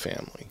a big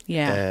family.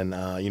 Yeah.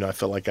 And, you know, I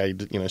felt like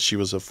she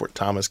was a Fort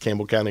Thomas,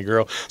 Campbell County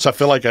girl. So I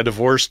feel like I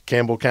divorced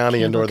Campbell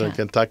County in northern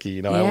Kentucky.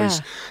 You know, I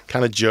always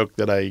kind of joked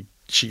that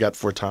she got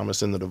Fort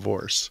Thomas in the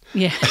divorce.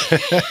 Yeah.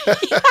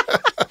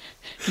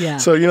 Yeah.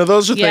 So, you know,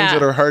 those are things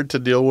that are hard to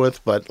deal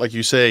with. But like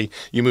you say,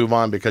 you move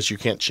on because you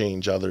can't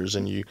change others.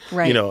 And you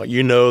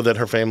know that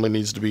her family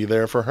needs to be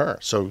there for her.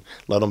 So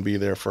let them be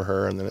there for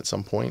her. And then at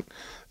some point,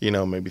 you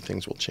know, maybe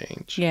things will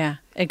change. Yeah,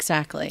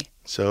 exactly.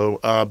 So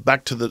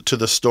back to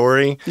the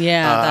story.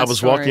 Yeah, I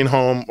was walking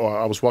home, or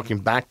I was walking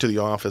back to the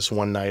office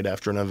one night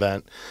after an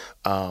event.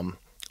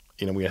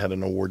 You know, we had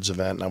an awards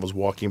event, and I was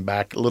walking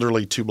back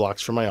literally 2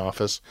 blocks from my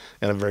office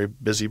in a very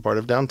busy part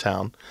of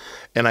downtown,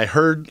 and I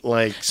heard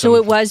like So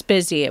it was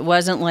busy. It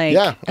wasn't like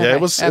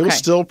it was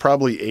still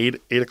probably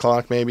 8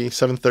 o'clock, maybe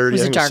 7:30.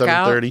 Was it dark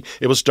out? 7:30.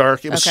 It was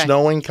dark. It was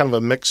snowing, kind of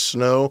a mixed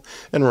snow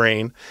and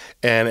rain.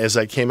 And as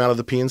I came out of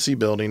the PNC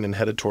building and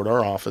headed toward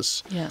our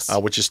office,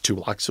 which is 2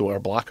 blocks or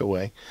a block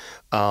away,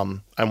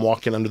 I'm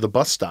walking under the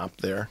bus stop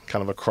there,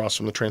 kind of across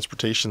from the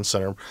transportation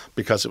center.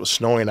 Because it was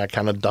snowing, I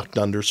kind of ducked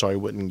under so I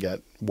wouldn't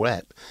get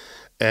wet.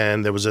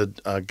 And there was a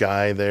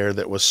guy there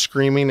that was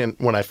screaming. And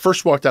when I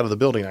first walked out of the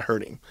building, I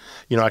heard him.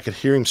 You know, I could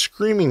hear him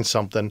screaming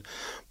something.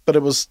 But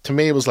to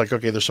me, it was like,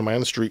 okay, there's somebody on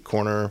the street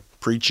corner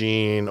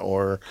preaching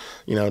or,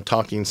 you know,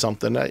 talking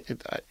something.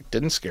 It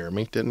didn't scare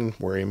me, didn't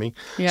worry me.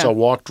 Yeah. So I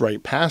walked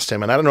right past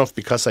him. And I don't know if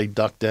because I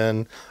ducked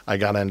in, I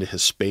got into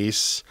his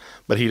space,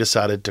 but he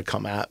decided to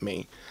come at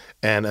me.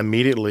 And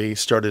immediately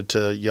started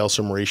to yell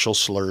some racial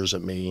slurs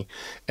at me.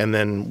 And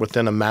then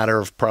within a matter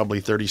of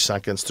probably 30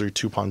 seconds, threw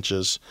 2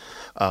 punches,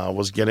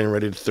 was getting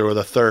ready to throw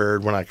the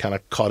third when I kind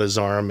of caught his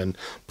arm and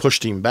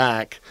pushed him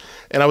back.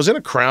 And I was in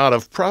a crowd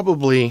of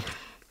probably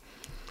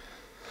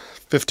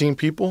 15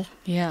 people,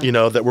 you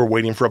know, that were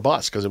waiting for a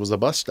bus because it was a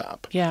bus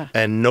stop. Yeah.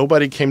 And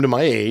nobody came to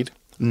my aid.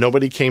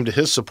 Nobody came to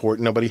his support.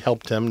 Nobody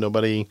helped him.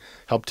 Nobody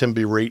helped him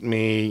berate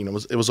me. You know,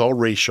 it was all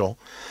racial.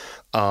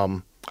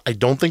 I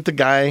don't think the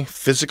guy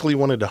physically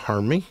wanted to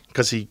harm me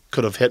because he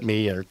could have hit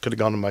me or could have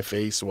gone to my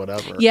face or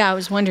whatever. Yeah, I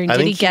was wondering,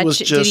 did he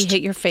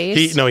hit your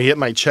face? He hit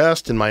my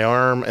chest and my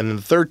arm, and then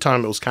the third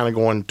time it was kind of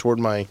going toward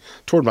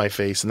my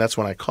face, and that's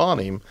when I caught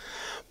him.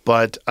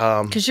 But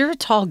because you're a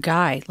tall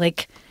guy,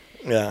 like.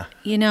 Yeah.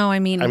 You know, I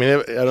mean,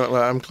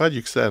 I'm glad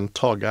you said I'm a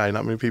tall guy.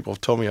 Not many people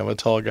have told me I'm a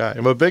tall guy.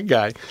 I'm a big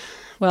guy.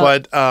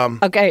 Well,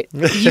 but okay,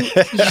 you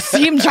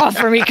seem tall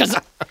for me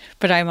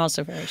but I'm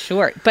also very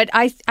short. But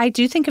I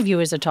do think of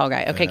you as a tall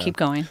guy. Okay, keep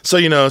going. So,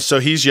 you know,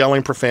 he's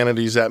yelling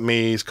profanities at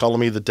me. He's calling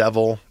me the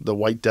devil, the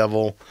white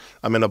devil.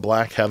 I'm in a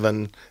black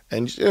heaven.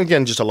 And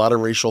again, just a lot of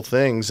racial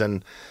things.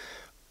 And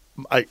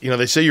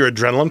they say your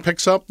adrenaline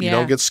picks up. You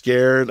don't get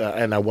scared.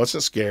 And I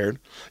wasn't scared.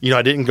 You know,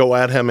 I didn't go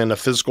at him in a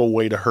physical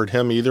way to hurt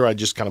him either. I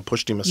just kind of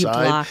pushed him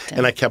aside. You blocked him.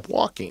 And I kept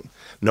walking.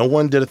 No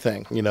one did a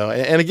thing, you know.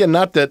 And again,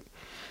 not that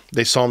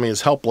they saw me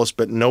as helpless,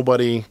 but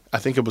nobody, I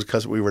think it was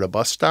because we were at a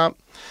bus stop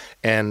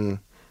and,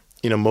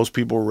 you know, most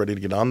people were ready to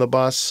get on the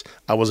bus.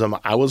 I was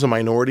a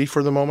minority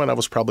for the moment. I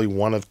was probably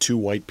one of 2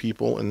 white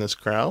people in this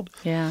crowd.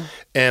 Yeah.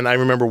 And I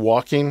remember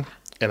walking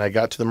and I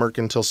got to the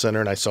Mercantile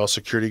Center and I saw a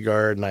security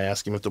guard and I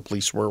asked him if the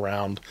police were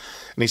around.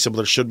 And he said, well,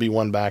 there should be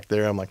one back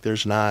there. I'm like,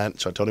 there's not.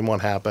 So I told him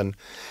what happened.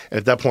 And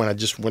at that point, I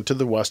just went to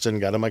the Westin,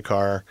 got in my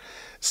car,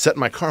 sat in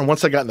my car. And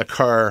once I got in the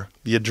car,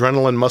 the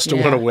adrenaline must have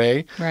went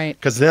away. Right.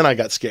 Because then I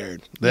got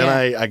scared. Then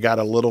I got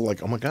a little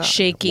like, oh my God.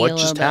 Shaky. What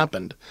just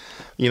happened?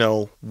 You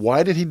know,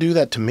 why did he do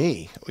that to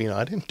me? You know,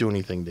 I didn't do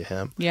anything to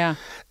him. Yeah.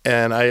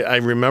 And I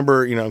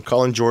remember, you know,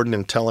 calling Jordan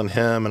and telling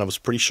him, and I was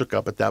pretty shook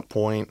up at that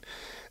point.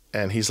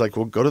 And he's like,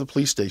 well, go to the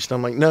police station.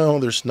 I'm like, no,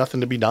 there's nothing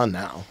to be done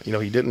now. You know,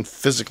 he didn't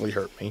physically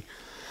hurt me.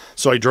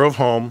 So I drove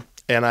home,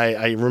 and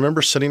I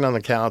remember sitting on the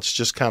couch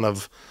just kind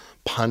of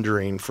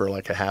pondering for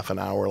like a half an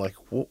hour, like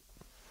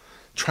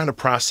trying to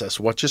process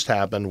what just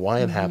happened,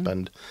 why it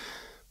happened,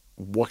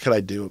 what could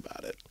I do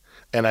about it?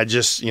 And I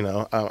just,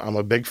 I'm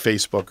a big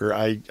Facebooker.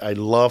 I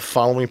love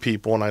following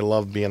people, and I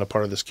love being a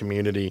part of this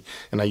community,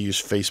 and I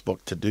use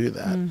Facebook to do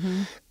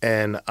that.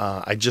 And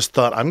I just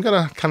thought, I'm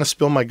going to kind of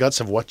spill my guts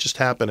of what just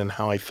happened and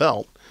how I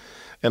felt.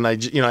 And I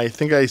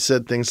think I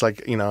said things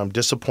like, I'm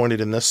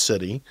disappointed in this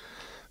city.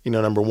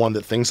 Number one,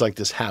 that things like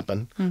this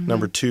happen.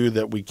 Number two,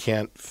 that we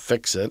can't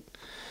fix it.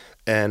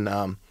 And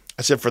I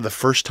said, for the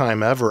first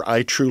time ever,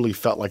 I truly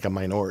felt like a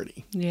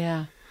minority.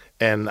 Yeah.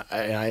 And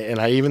I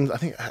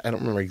think I don't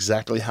remember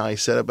exactly how I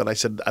said it, but I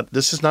said,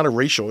 this is not a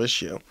racial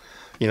issue.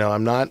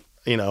 I'm not,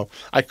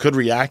 I could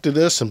react to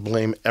this and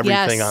blame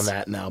everything on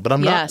that now, but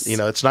I'm not.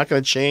 It's not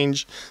going to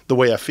change the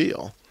way I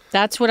feel.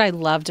 That's what I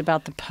loved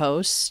about the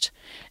post,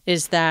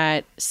 is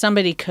that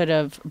somebody could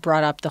have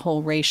brought up the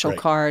whole racial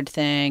card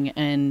thing,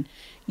 and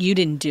you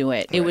didn't do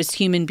it. It was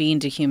human being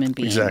to human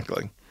being.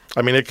 Exactly.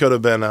 I mean, it could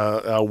have been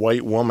a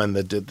white woman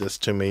that did this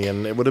to me,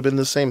 and it would have been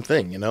the same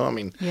thing, I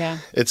mean,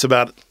 it's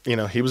about,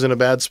 he was in a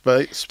bad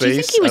space. Do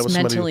you think he was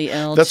mentally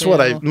ill, That's too?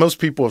 what most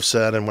people have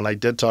said, and when I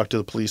did talk to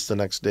the police the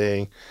next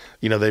day,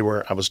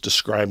 I was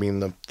describing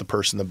the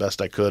person the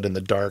best I could in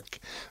the dark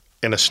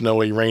in a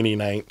snowy, rainy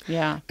night.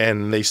 Yeah.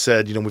 And they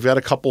said, we've got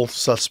a couple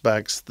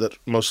suspects that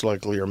most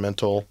likely are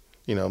mental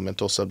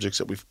subjects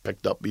that we've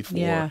picked up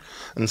before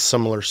in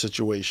similar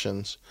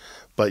situations.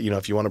 But,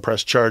 if you want to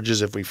press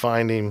charges, if we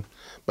find him,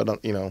 but,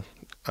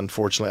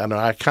 unfortunately,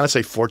 I kind of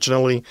say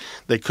fortunately,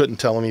 they couldn't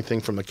tell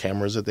anything from the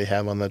cameras that they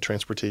have on the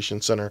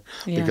transportation center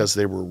because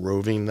they were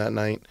roving that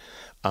night.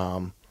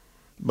 But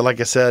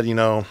like I said,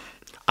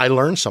 I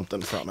learned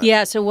something from it.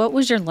 Yeah. So what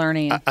was your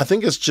learning? I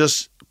think it's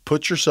just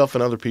put yourself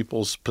in other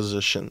people's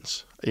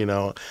positions.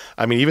 I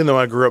mean, even though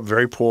I grew up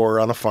very poor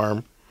on a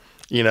farm,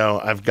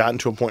 I've gotten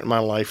to a point in my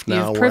life now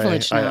you have where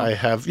privilege now. I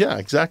have,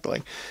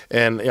 exactly.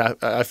 And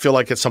I feel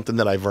like it's something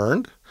that I've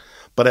earned,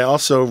 but I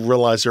also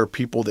realize there are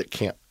people that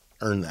can't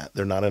earn that.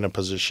 They're not in a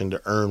position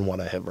to earn what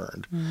I have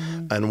earned.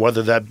 And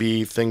whether that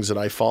be things that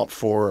I fought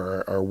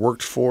for or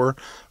worked for,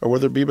 or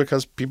whether it be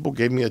because people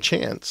gave me a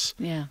chance.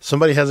 Yeah.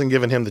 Somebody hasn't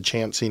given him the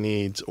chance he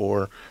needs,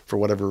 or for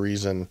whatever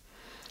reason,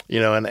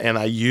 and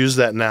I use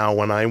that now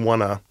when I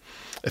want to.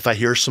 If I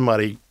hear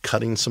somebody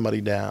cutting somebody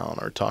down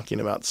or talking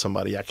about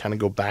somebody, I kind of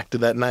go back to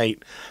that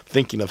night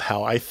thinking of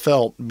how I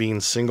felt being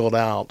singled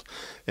out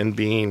and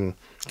being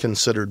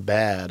considered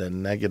bad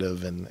and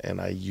negative. And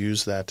I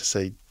use that to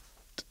say,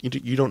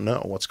 you don't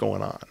know what's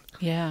going on.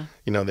 Yeah.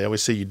 They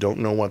always say you don't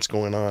know what's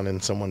going on in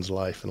someone's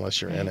life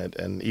unless you're in it.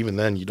 And even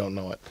then, you don't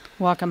know it.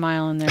 Walk a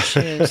mile in their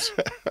shoes.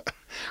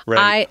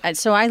 Right.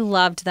 So I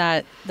loved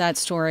that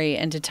story.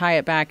 And to tie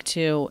it back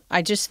to,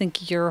 I just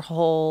think your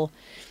whole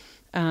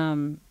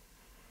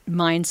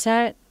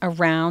mindset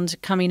around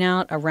coming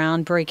out,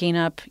 around breaking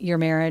up your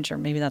marriage, or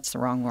maybe that's the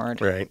wrong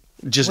word. Right.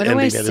 Just what ending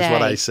do I it say? is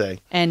what I say.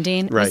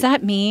 Ending? Right. Was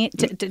that me?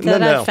 Did No,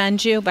 that no.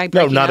 offend you by No,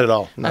 breaking not up? at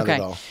all. Not Okay.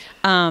 at all.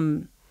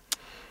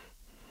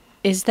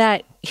 Is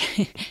that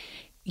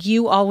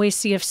you always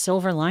see a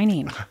silver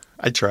lining?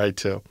 I tried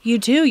to. You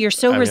do. You're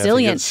so I think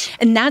resilient. it's-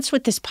 And that's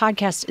what this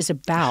podcast is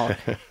about.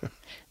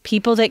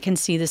 People that can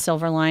see the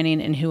silver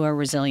lining and who are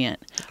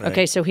resilient. Right.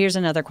 Okay, so here's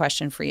another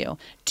question for you.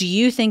 Do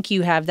you think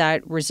you have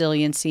that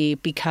resiliency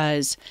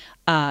because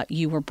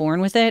you were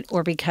born with it,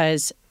 or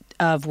because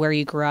of where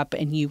you grew up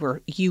and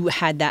you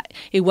had that?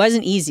 It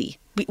wasn't easy.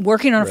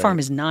 Working on a farm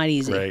is not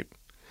easy. Right.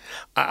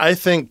 I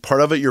think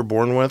part of it you're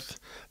born with.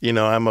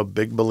 I'm a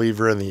big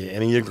believer in the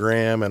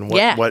Enneagram and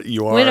what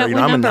you are. What I'm a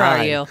number 9.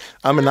 are you?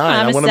 I'm a 9.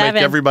 I'm I a want to make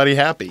 7. everybody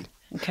happy.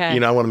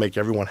 Okay. I want to make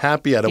everyone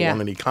happy. I don't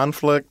want any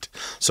conflict.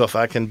 So if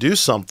I can do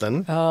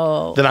something,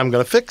 then I'm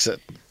going to fix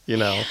it,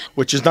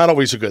 which is not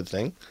always a good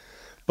thing.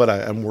 But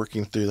I'm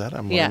working through that.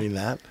 I'm learning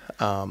that.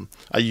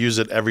 I use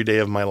it every day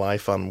of my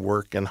life on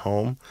work and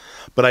home.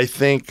 But I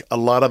think a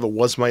lot of it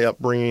was my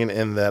upbringing,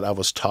 in that I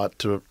was taught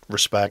to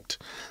respect.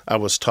 I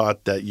was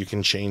taught that you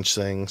can change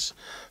things.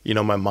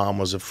 My mom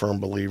was a firm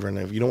believer in,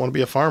 if you don't want to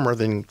be a farmer,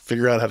 then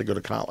figure out how to go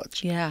to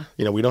college. Yeah.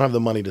 We don't have the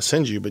money to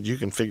send you, but you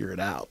can figure it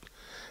out.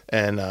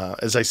 And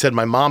as I said,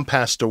 my mom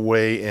passed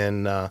away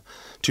in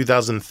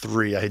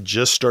 2003. I had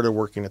just started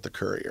working at the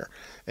Courier,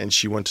 and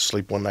she went to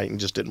sleep one night and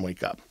just didn't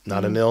wake up.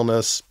 Not an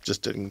illness,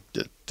 just didn't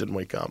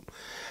wake up.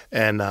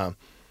 And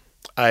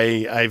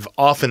I've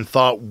often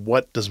thought,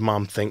 what does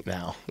mom think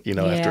now?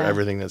 After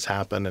everything that's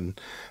happened.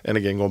 And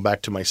again, going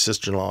back to my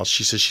sister-in-law,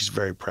 she says she's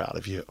very proud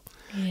of you.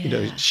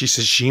 Yeah. She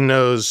says she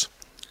knows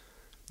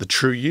the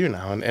true you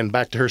now. And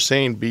back to her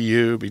saying, be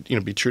you,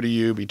 be true to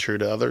you, be true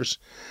to others.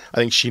 I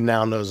think she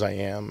now knows I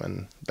am,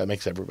 and that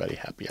makes everybody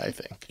happy, I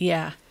think.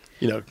 Yeah.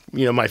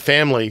 My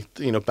family,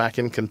 back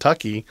in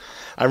Kentucky,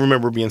 I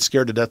remember being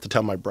scared to death to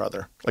tell my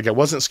brother. Like, I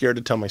wasn't scared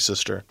to tell my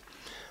sister.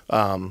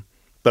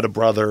 But a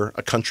brother,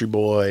 a country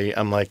boy,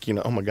 I'm like,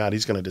 oh my God,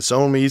 he's going to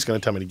disown me. He's going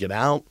to tell me to get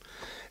out.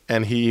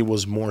 And he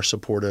was more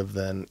supportive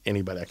than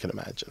anybody I could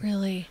imagine.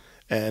 Really?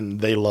 And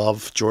they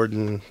love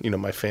Jordan.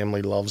 My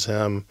family loves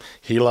him.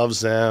 He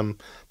loves them.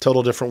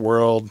 Total different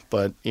world,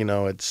 but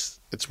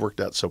it's worked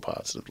out so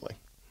positively.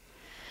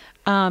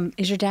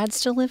 Is your dad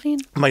still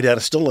living? My dad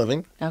is still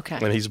living. Okay.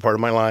 And he's a part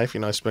of my life.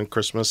 I spent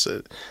Christmas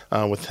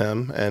with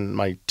him and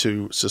my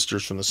two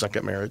sisters from the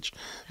second marriage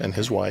and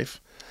his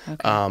wife.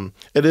 Okay.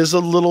 It is a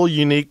little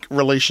unique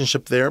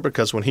relationship there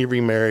because when he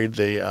remarried,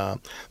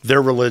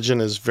 their religion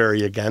is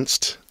very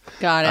against.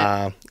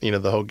 Got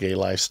it. The whole gay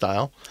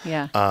lifestyle.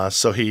 Yeah.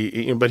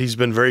 But he's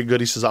been very good.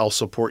 He says, I'll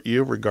support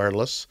you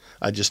regardless.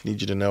 I just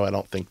need you to know I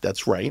don't think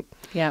that's right.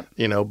 Yeah.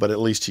 But at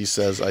least he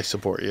says, I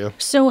support you.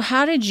 So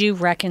how did you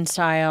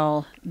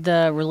reconcile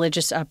the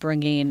religious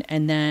upbringing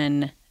and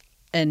then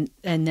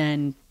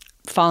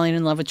falling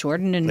in love with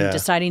Jordan and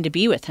deciding to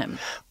be with him?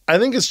 I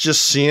think it's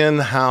just seeing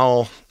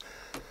how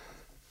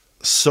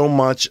so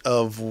much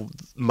of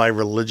my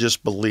religious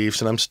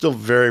beliefs, and I'm still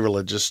very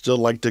religious, still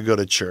like to go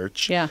to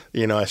church. Yeah.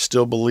 I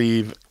still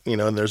believe,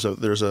 there's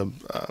a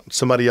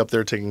somebody up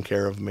there taking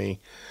care of me.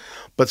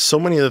 But so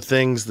many of the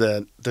things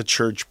that the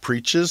church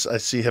preaches, I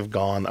see have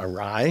gone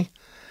awry.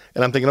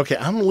 And I'm thinking, okay,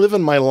 I'm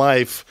living my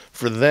life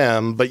for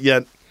them, but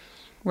yet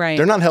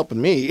they're not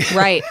helping me.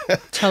 Right.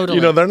 Totally.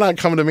 They're not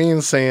coming to me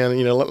and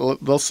saying,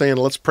 they'll saying,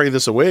 let's pray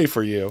this away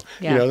for you.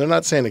 Yeah. They're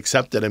not saying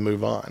accept it and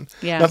move on.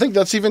 Yeah. And I think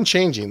that's even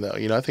changing, though.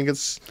 I think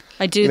it's,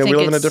 I do think we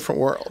live in a different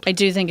world. I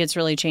do think it's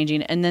really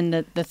changing. And then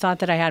the thought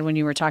that I had when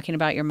you were talking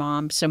about your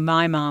mom. So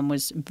my mom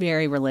was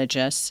very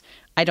religious.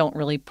 I don't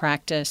really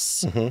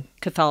practice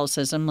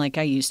Catholicism like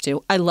I used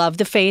to. I love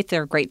the faith.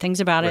 There are great things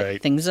about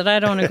it, things that I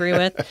don't agree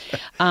with.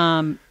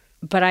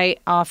 But I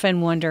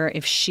often wonder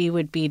if she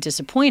would be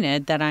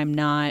disappointed that I'm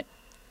not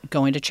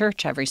going to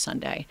church every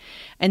Sunday.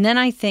 And then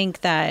I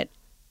think that,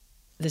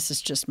 this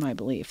is just my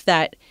belief,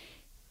 that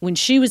when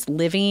she was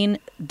living,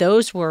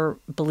 those were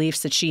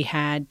beliefs that she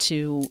had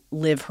to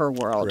live her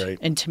world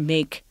and to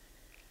make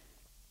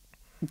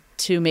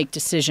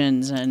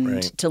decisions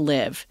and to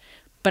live.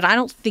 But I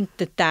don't think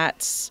that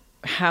that's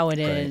how it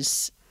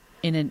is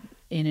in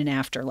an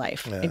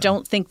afterlife. Yeah. I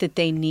don't think that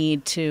they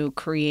need to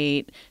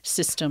create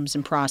systems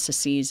and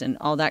processes and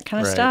all that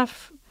kind of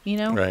stuff,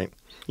 Right.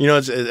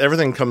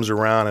 Everything comes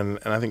around, and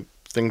I think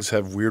things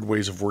have weird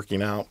ways of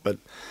working out. But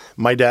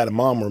my dad and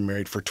mom were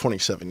married for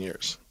 27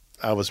 years.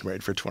 I was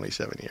married for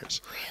 27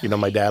 years. Really?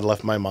 My dad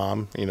left my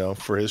mom,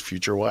 for his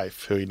future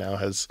wife, who he now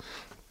has,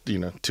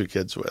 2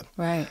 kids with.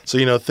 Right.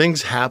 So,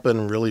 things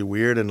happen really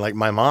weird. And like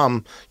my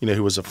mom,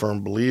 who was a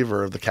firm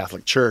believer of the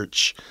Catholic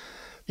Church,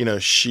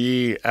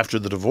 she, after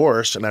the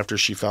divorce and after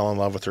she fell in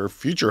love with her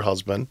future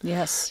husband,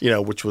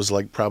 which was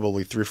like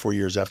probably 3 or 4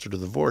 years after the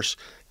divorce,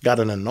 got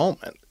an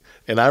annulment.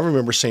 And I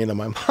remember saying to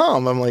my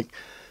mom, I'm like,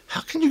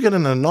 how can you get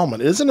an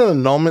annulment? Isn't an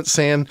annulment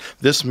saying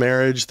this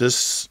marriage,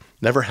 this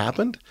never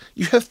happened?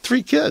 You have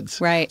 3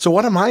 kids. Right. So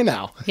what am I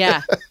now?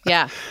 Yeah.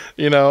 Yeah.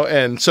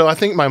 And so I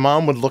think my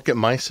mom would look at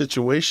my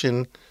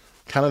situation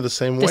kind of the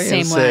same way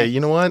and say,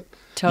 you know what?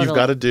 Totally. You've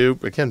got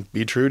to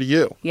be true to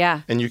you.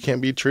 Yeah. And you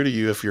can't be true to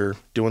you if you're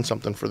doing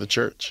something for the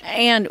church.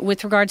 And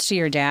with regards to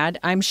your dad,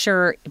 I'm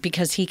sure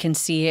because he can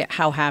see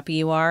how happy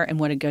you are and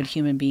what a good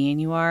human being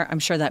you are, I'm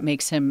sure that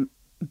makes him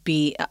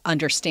be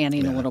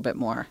understanding a little bit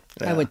more,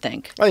 I would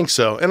think. I think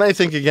so. And I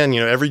think, again,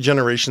 every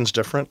generation's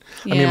different.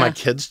 Yeah. I mean,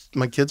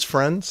 my kids'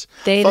 friends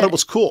thought it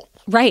was cool.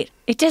 Right.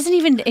 It doesn't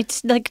even,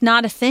 it's like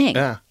not a thing.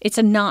 Yeah. It's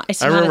not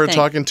I remember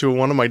talking to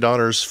one of my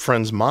daughter's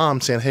friend's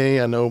mom saying, hey,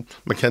 I know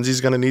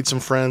Mackenzie's going to need some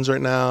friends right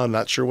now. I'm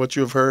not sure what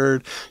you have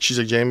heard. She's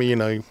like, Jamie,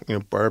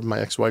 Barb, my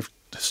ex-wife,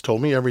 has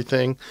told me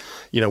everything.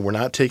 We're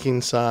not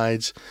taking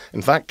sides.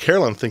 In fact,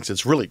 Carolyn thinks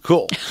it's really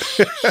cool,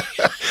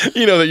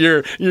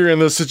 that you're in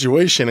this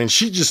situation, and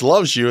she just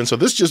loves you. And so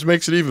this just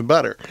makes it even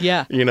better.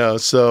 Yeah.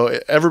 So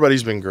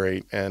everybody's been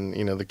great. And,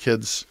 the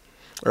kids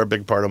are a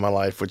big part of my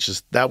life,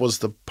 that was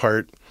the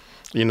part,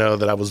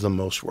 that I was the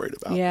most worried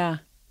about. Yeah.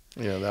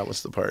 That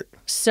was the part.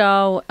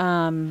 So,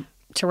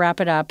 to wrap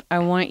it up, I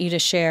want you to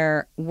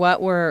share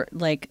what were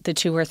like the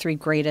 2 or 3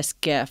 greatest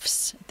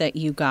gifts that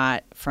you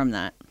got from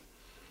that.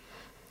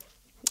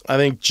 I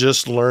think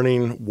just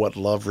learning what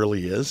love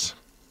really is.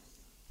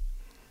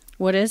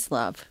 What is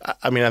love?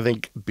 I mean, I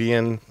think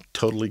being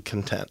totally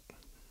content.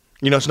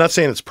 It's not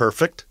saying it's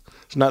perfect.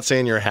 It's not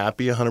saying you're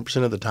happy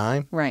 100% of the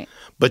time. Right.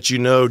 But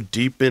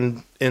deep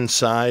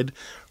inside,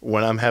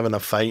 when I'm having a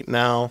fight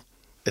now,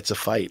 it's a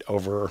fight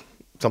over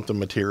something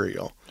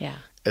material. Yeah.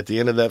 At the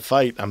end of that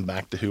fight, I'm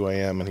back to who I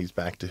am and he's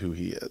back to who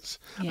he is.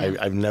 Yeah.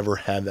 I've never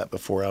had that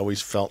before. I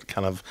always felt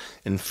kind of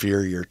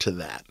inferior to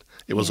that.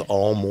 It was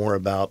all more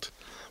about,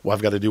 well,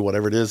 I've got to do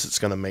whatever it is that's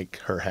going to make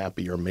her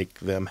happy or make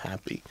them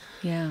happy.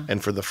 Yeah.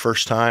 And for the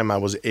first time, I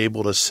was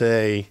able to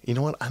say, you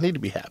know what, I need to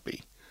be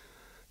happy.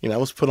 I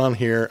was put on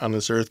here on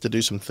this earth to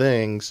do some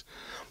things,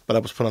 but I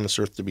was put on this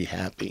earth to be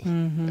happy.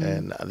 Mm-hmm.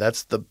 And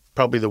that's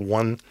probably the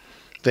one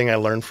thing I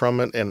learned from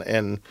it.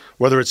 And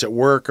whether it's at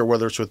work or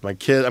whether it's with my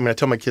kids, I mean, I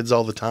tell my kids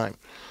all the time,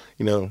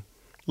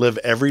 live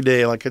every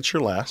day like it's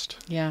your last.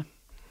 Yeah.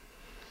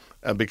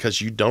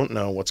 Because you don't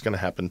know what's going to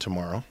happen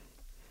tomorrow.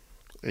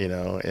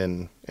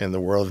 In the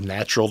world of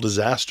natural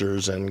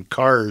disasters and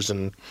cars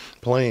and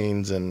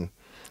planes, and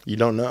you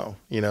don't know.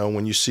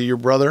 When you see your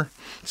brother,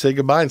 say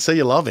goodbye and say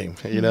you love him.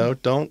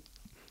 Mm-hmm.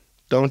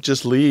 Don't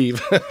just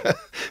leave.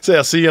 Say,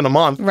 I'll see you in a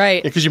month.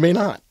 Right. Because you may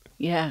not.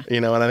 Yeah.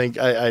 And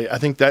I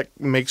think that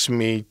makes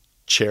me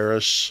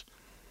cherish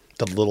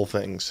the little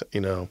things,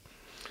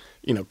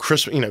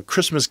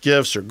 Christmas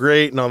gifts are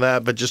great and all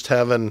that, but just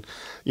having,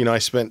 I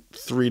spent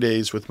 3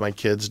 days with my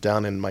kids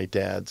down in my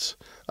dad's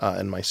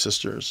and my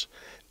sister's,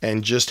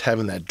 and just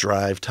having that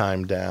drive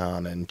time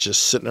down and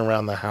just sitting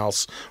around the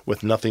house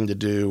with nothing to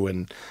do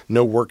and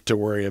no work to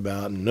worry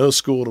about and no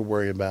school to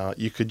worry about.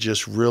 You could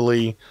just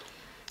really,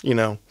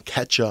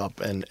 catch up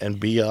and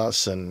be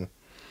us. And,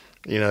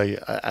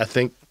 I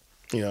think,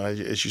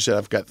 as you said,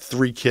 I've got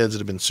 3 kids that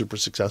have been super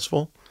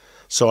successful.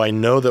 So I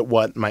know that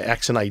what my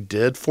ex and I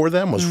did for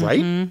them was right.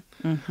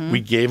 Mm-hmm.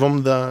 We gave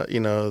them the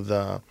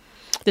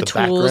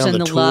tools and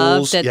the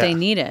love that they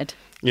needed.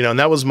 And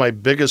that was my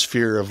biggest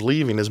fear of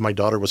leaving is my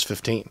daughter was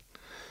 15.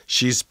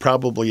 She's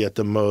probably at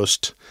the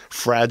most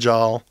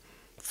fragile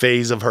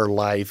phase of her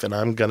life, and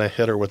I'm going to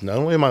hit her with, not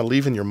only am I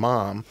leaving your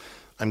mom,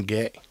 I'm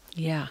gay.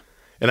 Yeah.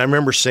 And I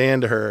remember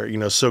saying to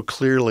her, so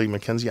clearly,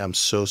 Mackenzie, I'm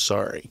so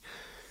sorry.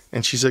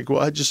 And she's like,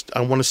 well,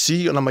 I want to see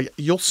you. And I'm like,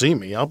 you'll see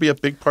me. I'll be a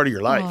big part of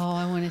your life. Oh,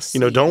 I want to see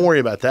you. Don't worry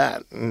about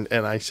that. And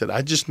I said,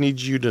 I just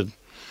need you to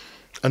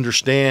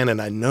understand.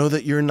 And I know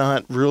that you're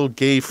not real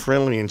gay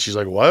friendly. And she's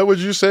like, why would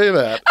you say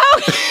that?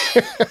 Oh.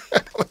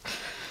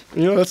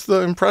 That's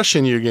the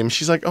impression you gave me.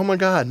 She's like, oh my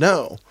God,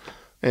 no.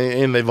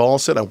 And they've all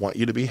said, I want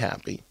you to be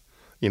happy.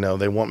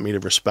 They want me to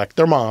respect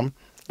their mom,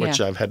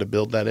 which I've had to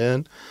build that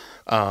in.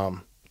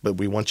 But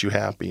we want you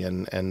happy.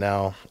 And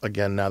now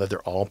that they're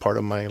all part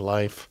of my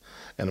life,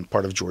 and a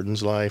part of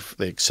Jordan's life,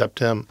 they accept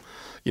him.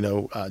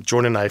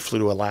 Jordan and I flew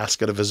to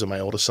Alaska to visit my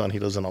oldest son. He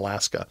lives in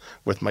Alaska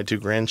with my 2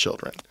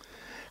 grandchildren.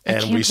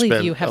 And we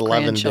spent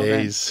 11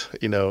 days,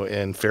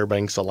 in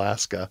Fairbanks,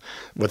 Alaska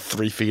with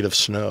 3 feet of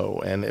snow.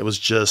 And it was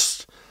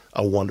just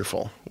a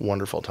wonderful,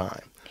 wonderful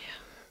time.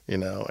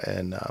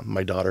 And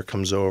my daughter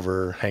comes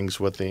over, hangs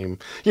with him.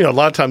 A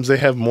lot of times they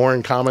have more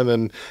in common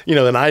than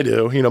I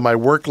do. My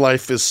work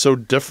life is so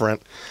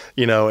different,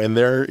 and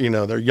they're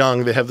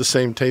young. They have the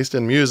same taste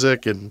in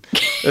music, and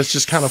it's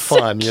just kind of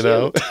fun,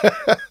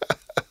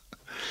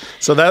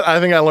 So that, I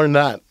think I learned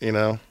that,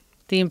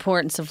 The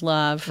importance of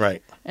love.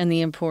 Right. And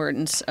the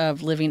importance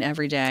of living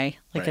every day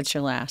like it's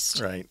your last.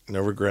 Right.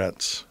 No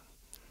regrets.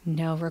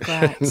 No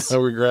regrets. No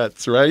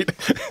regrets, right?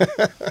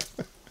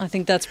 I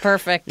think that's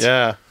perfect.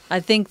 Yeah. I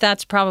think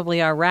that's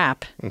probably our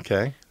wrap.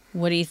 Okay.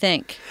 What do you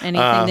think?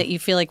 Anything that you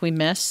feel like we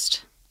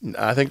missed?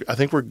 I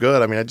think we're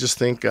good. I mean, I just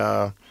think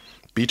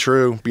be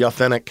true, be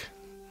authentic.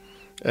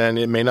 And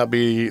it may not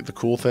be the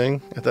cool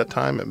thing at that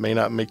time. It may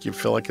not make you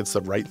feel like it's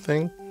the right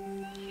thing.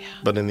 Yeah.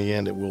 But in the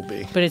end, it will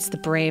be. But it's the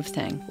brave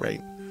thing.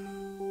 Right.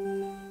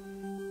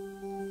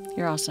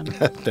 You're awesome.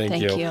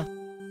 Thank you.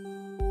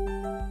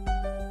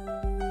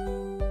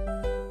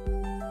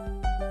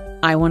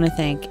 I want to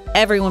thank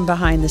everyone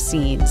behind the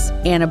scenes,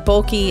 Anna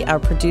Bohlke, our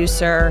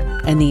producer,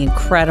 and the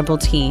incredible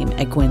team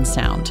at Gwyn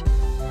Sound.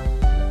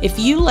 If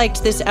you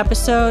liked this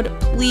episode,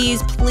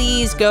 please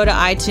go to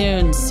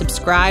iTunes,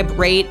 subscribe,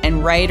 rate,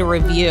 and write a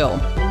review.